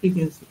কাট অফ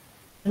ফ্রিকোয়েন্সি।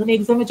 এখন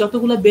এক্সামে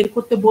যতগুলো বের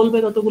করতে বলবে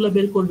ততগুলো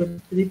বের করবেন,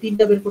 যদি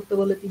 3টা বের করতে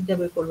বলে 3টা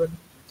বের করবেন,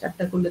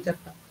 4টা করলে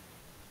 4টা,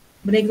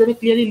 মানে এক্সামে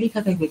ক্লিয়ারলি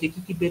লেখা থাকবে যে কি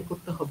কি বের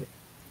করতে হবে।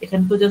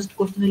 এখানে তো জাস্ট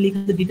কোশ্চেনে লেখা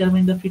আছে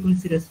ডিটারমাইন দ্য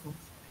ফ্রিকোয়েন্সি রেসপন্স,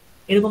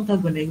 এরকম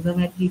থাকবে না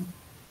এক্সামে আর কি।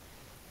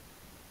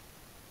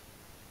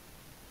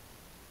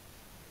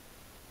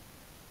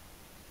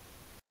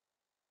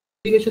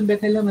 ডেরিভেশন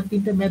দেখাইলাম আর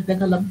 3টা ম্যাথ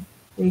দেখালাম,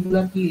 এইগুলো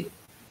আর কি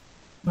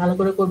ভালো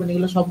করে করবেন,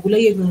 এগুলো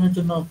সবগুলাই এক্সামের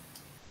জন্য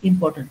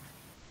ইম্পর্টেন্ট,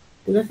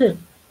 ঠিক আছে?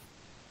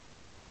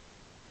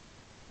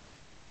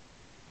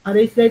 আর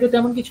এই স্লাইডে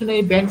তেমন কিছু নেই,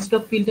 ব্যান্ড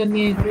স্টপ ফিল্টার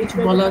নিয়ে কিছু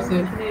বলা আছে।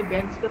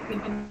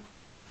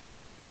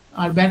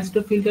 আর ব্যান্ড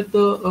স্টপ ফিল্টার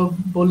তো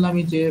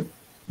বললামই যে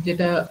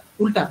যেটা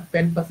উল্টা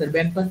ব্যান্ড পাসের,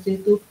 ব্যান্ড পাস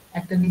যেহেতু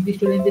একটা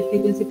নির্দিষ্ট রেঞ্জের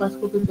ফ্রিকোয়েন্সি পাস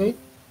করতে দেয়,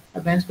 আর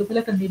ব্যান্ড স্টপ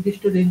হলে একটা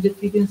নির্দিষ্ট রেঞ্জের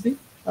ফ্রিকোয়েন্সি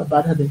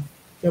বাধা দেয়।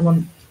 যেমন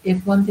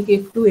F1 থেকে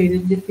F2 এই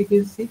রেঞ্জের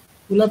ফ্রিকোয়েন্সি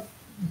গুলো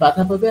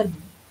বাধা পাবে, আর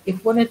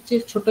F1 এর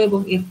চেয়ে ছোট এবং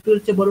F2 এর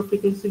চেয়ে বড়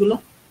ফ্রিকোয়েন্সি গুলো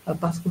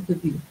পাস করতে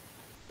দিবে।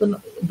 তো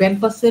ব্যান্ড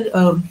পাসের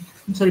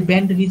সরি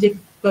ব্যান্ড রিজেক্ট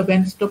বা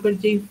ব্যান্ড স্টপের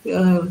যে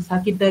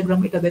সার্কিট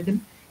ডায়াগ্রাম এটা দেখেন,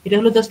 এটা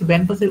হলো জাস্ট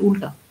ব্যান্ড পাসের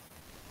উল্টা।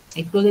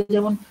 একটু আগে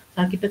যেমন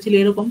সার্কিটটা ছিল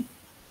এরকম,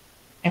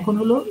 এখন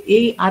হলো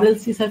এই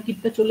আরএলসি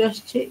সার্কিটটা চলে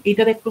আসছে,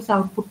 এটার এক পাশে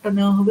আউটপুটটা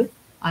নেওয়া হবে,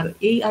 আর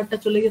এই আরটা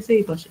চলে গেছে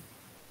এই পাশে,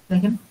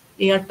 দেখেন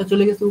এই আরটা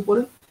চলে গেছে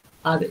উপরে,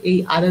 আর এই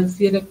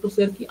আরএলসি এর এক পাশে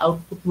আর কি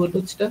আউটপুট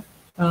ভোল্টেজটা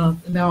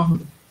নেওয়া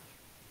হবে।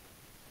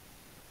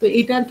 তো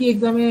এটা আর কি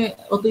এক্সামে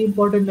অত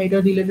ইম্পর্টেন্ট না, এটা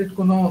রিলেটেড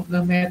কোনো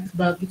ম্যাথ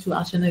বা কিছু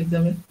আসে না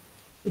এক্সামে।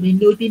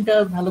 মেইনলি ওই 3টা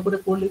ভালো করে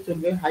পড়লে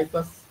চলবে, হাই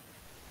পাস,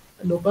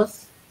 লো পাস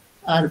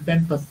আর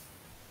ব্যান্ড পাস।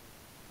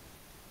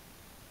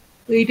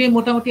 তো এইটাই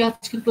মোটামুটি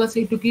আজকের ক্লাসে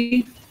এইটুকুই।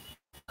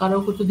 কারো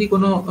যদি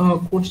কোনো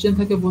কোশ্চেন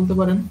থাকে বলতে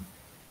পারেন।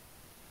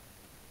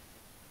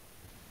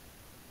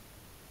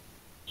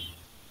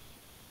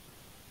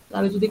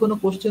 কারো যদি কোনো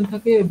কোশ্চেন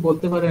থাকে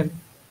বলতে পারেন,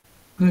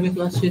 নাহলে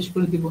ক্লাস শেষ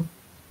করে দিব।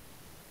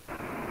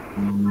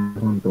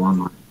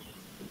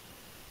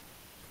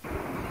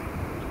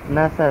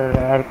 না স্যার,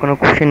 আর কোনো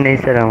কোশ্চেন নেই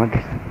স্যার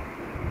আমাদের।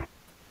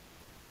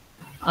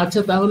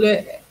 আচ্ছা তাহলে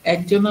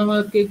একজন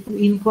আমাকে একটু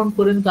ইনফর্ম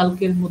করেন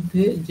কালকের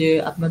মধ্যে যে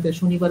আপনাদের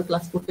শনিবার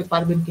ক্লাস করতে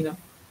পারবেন কিনা,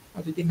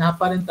 আর যদি না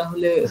পারেন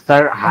তাহলে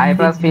স্যার হাই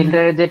পাস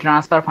ফিল্টারের যে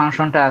ট্রান্সফার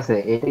ফাংশনটা আছে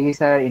এটা কি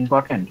স্যার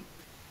ইম্পর্টেন্ট?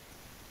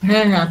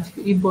 হ্যাঁ হ্যাঁ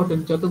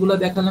ইম্পর্টেন্ট, যতগুলো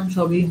দেখালাম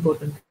সবই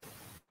ইম্পর্টেন্ট।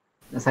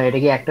 স্যার এটা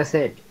কি একটা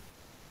সেট?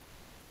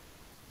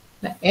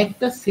 না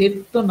একটা সেট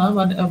তো না,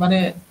 মানে মানে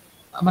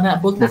মানে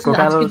বলতেছি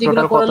টোটাল আজকে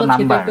যেগুলো টোটাল কত করালাম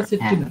সেটা নাম্বার? একটা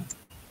সেট হ্যাঁ কিনা।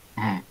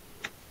 হ্যাঁ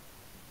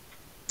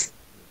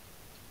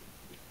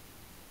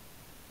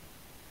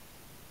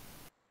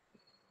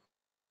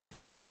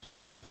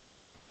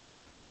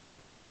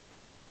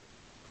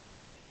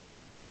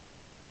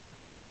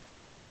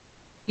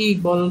কি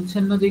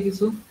বলছেন না যে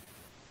কিছু?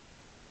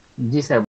 জি স্যার।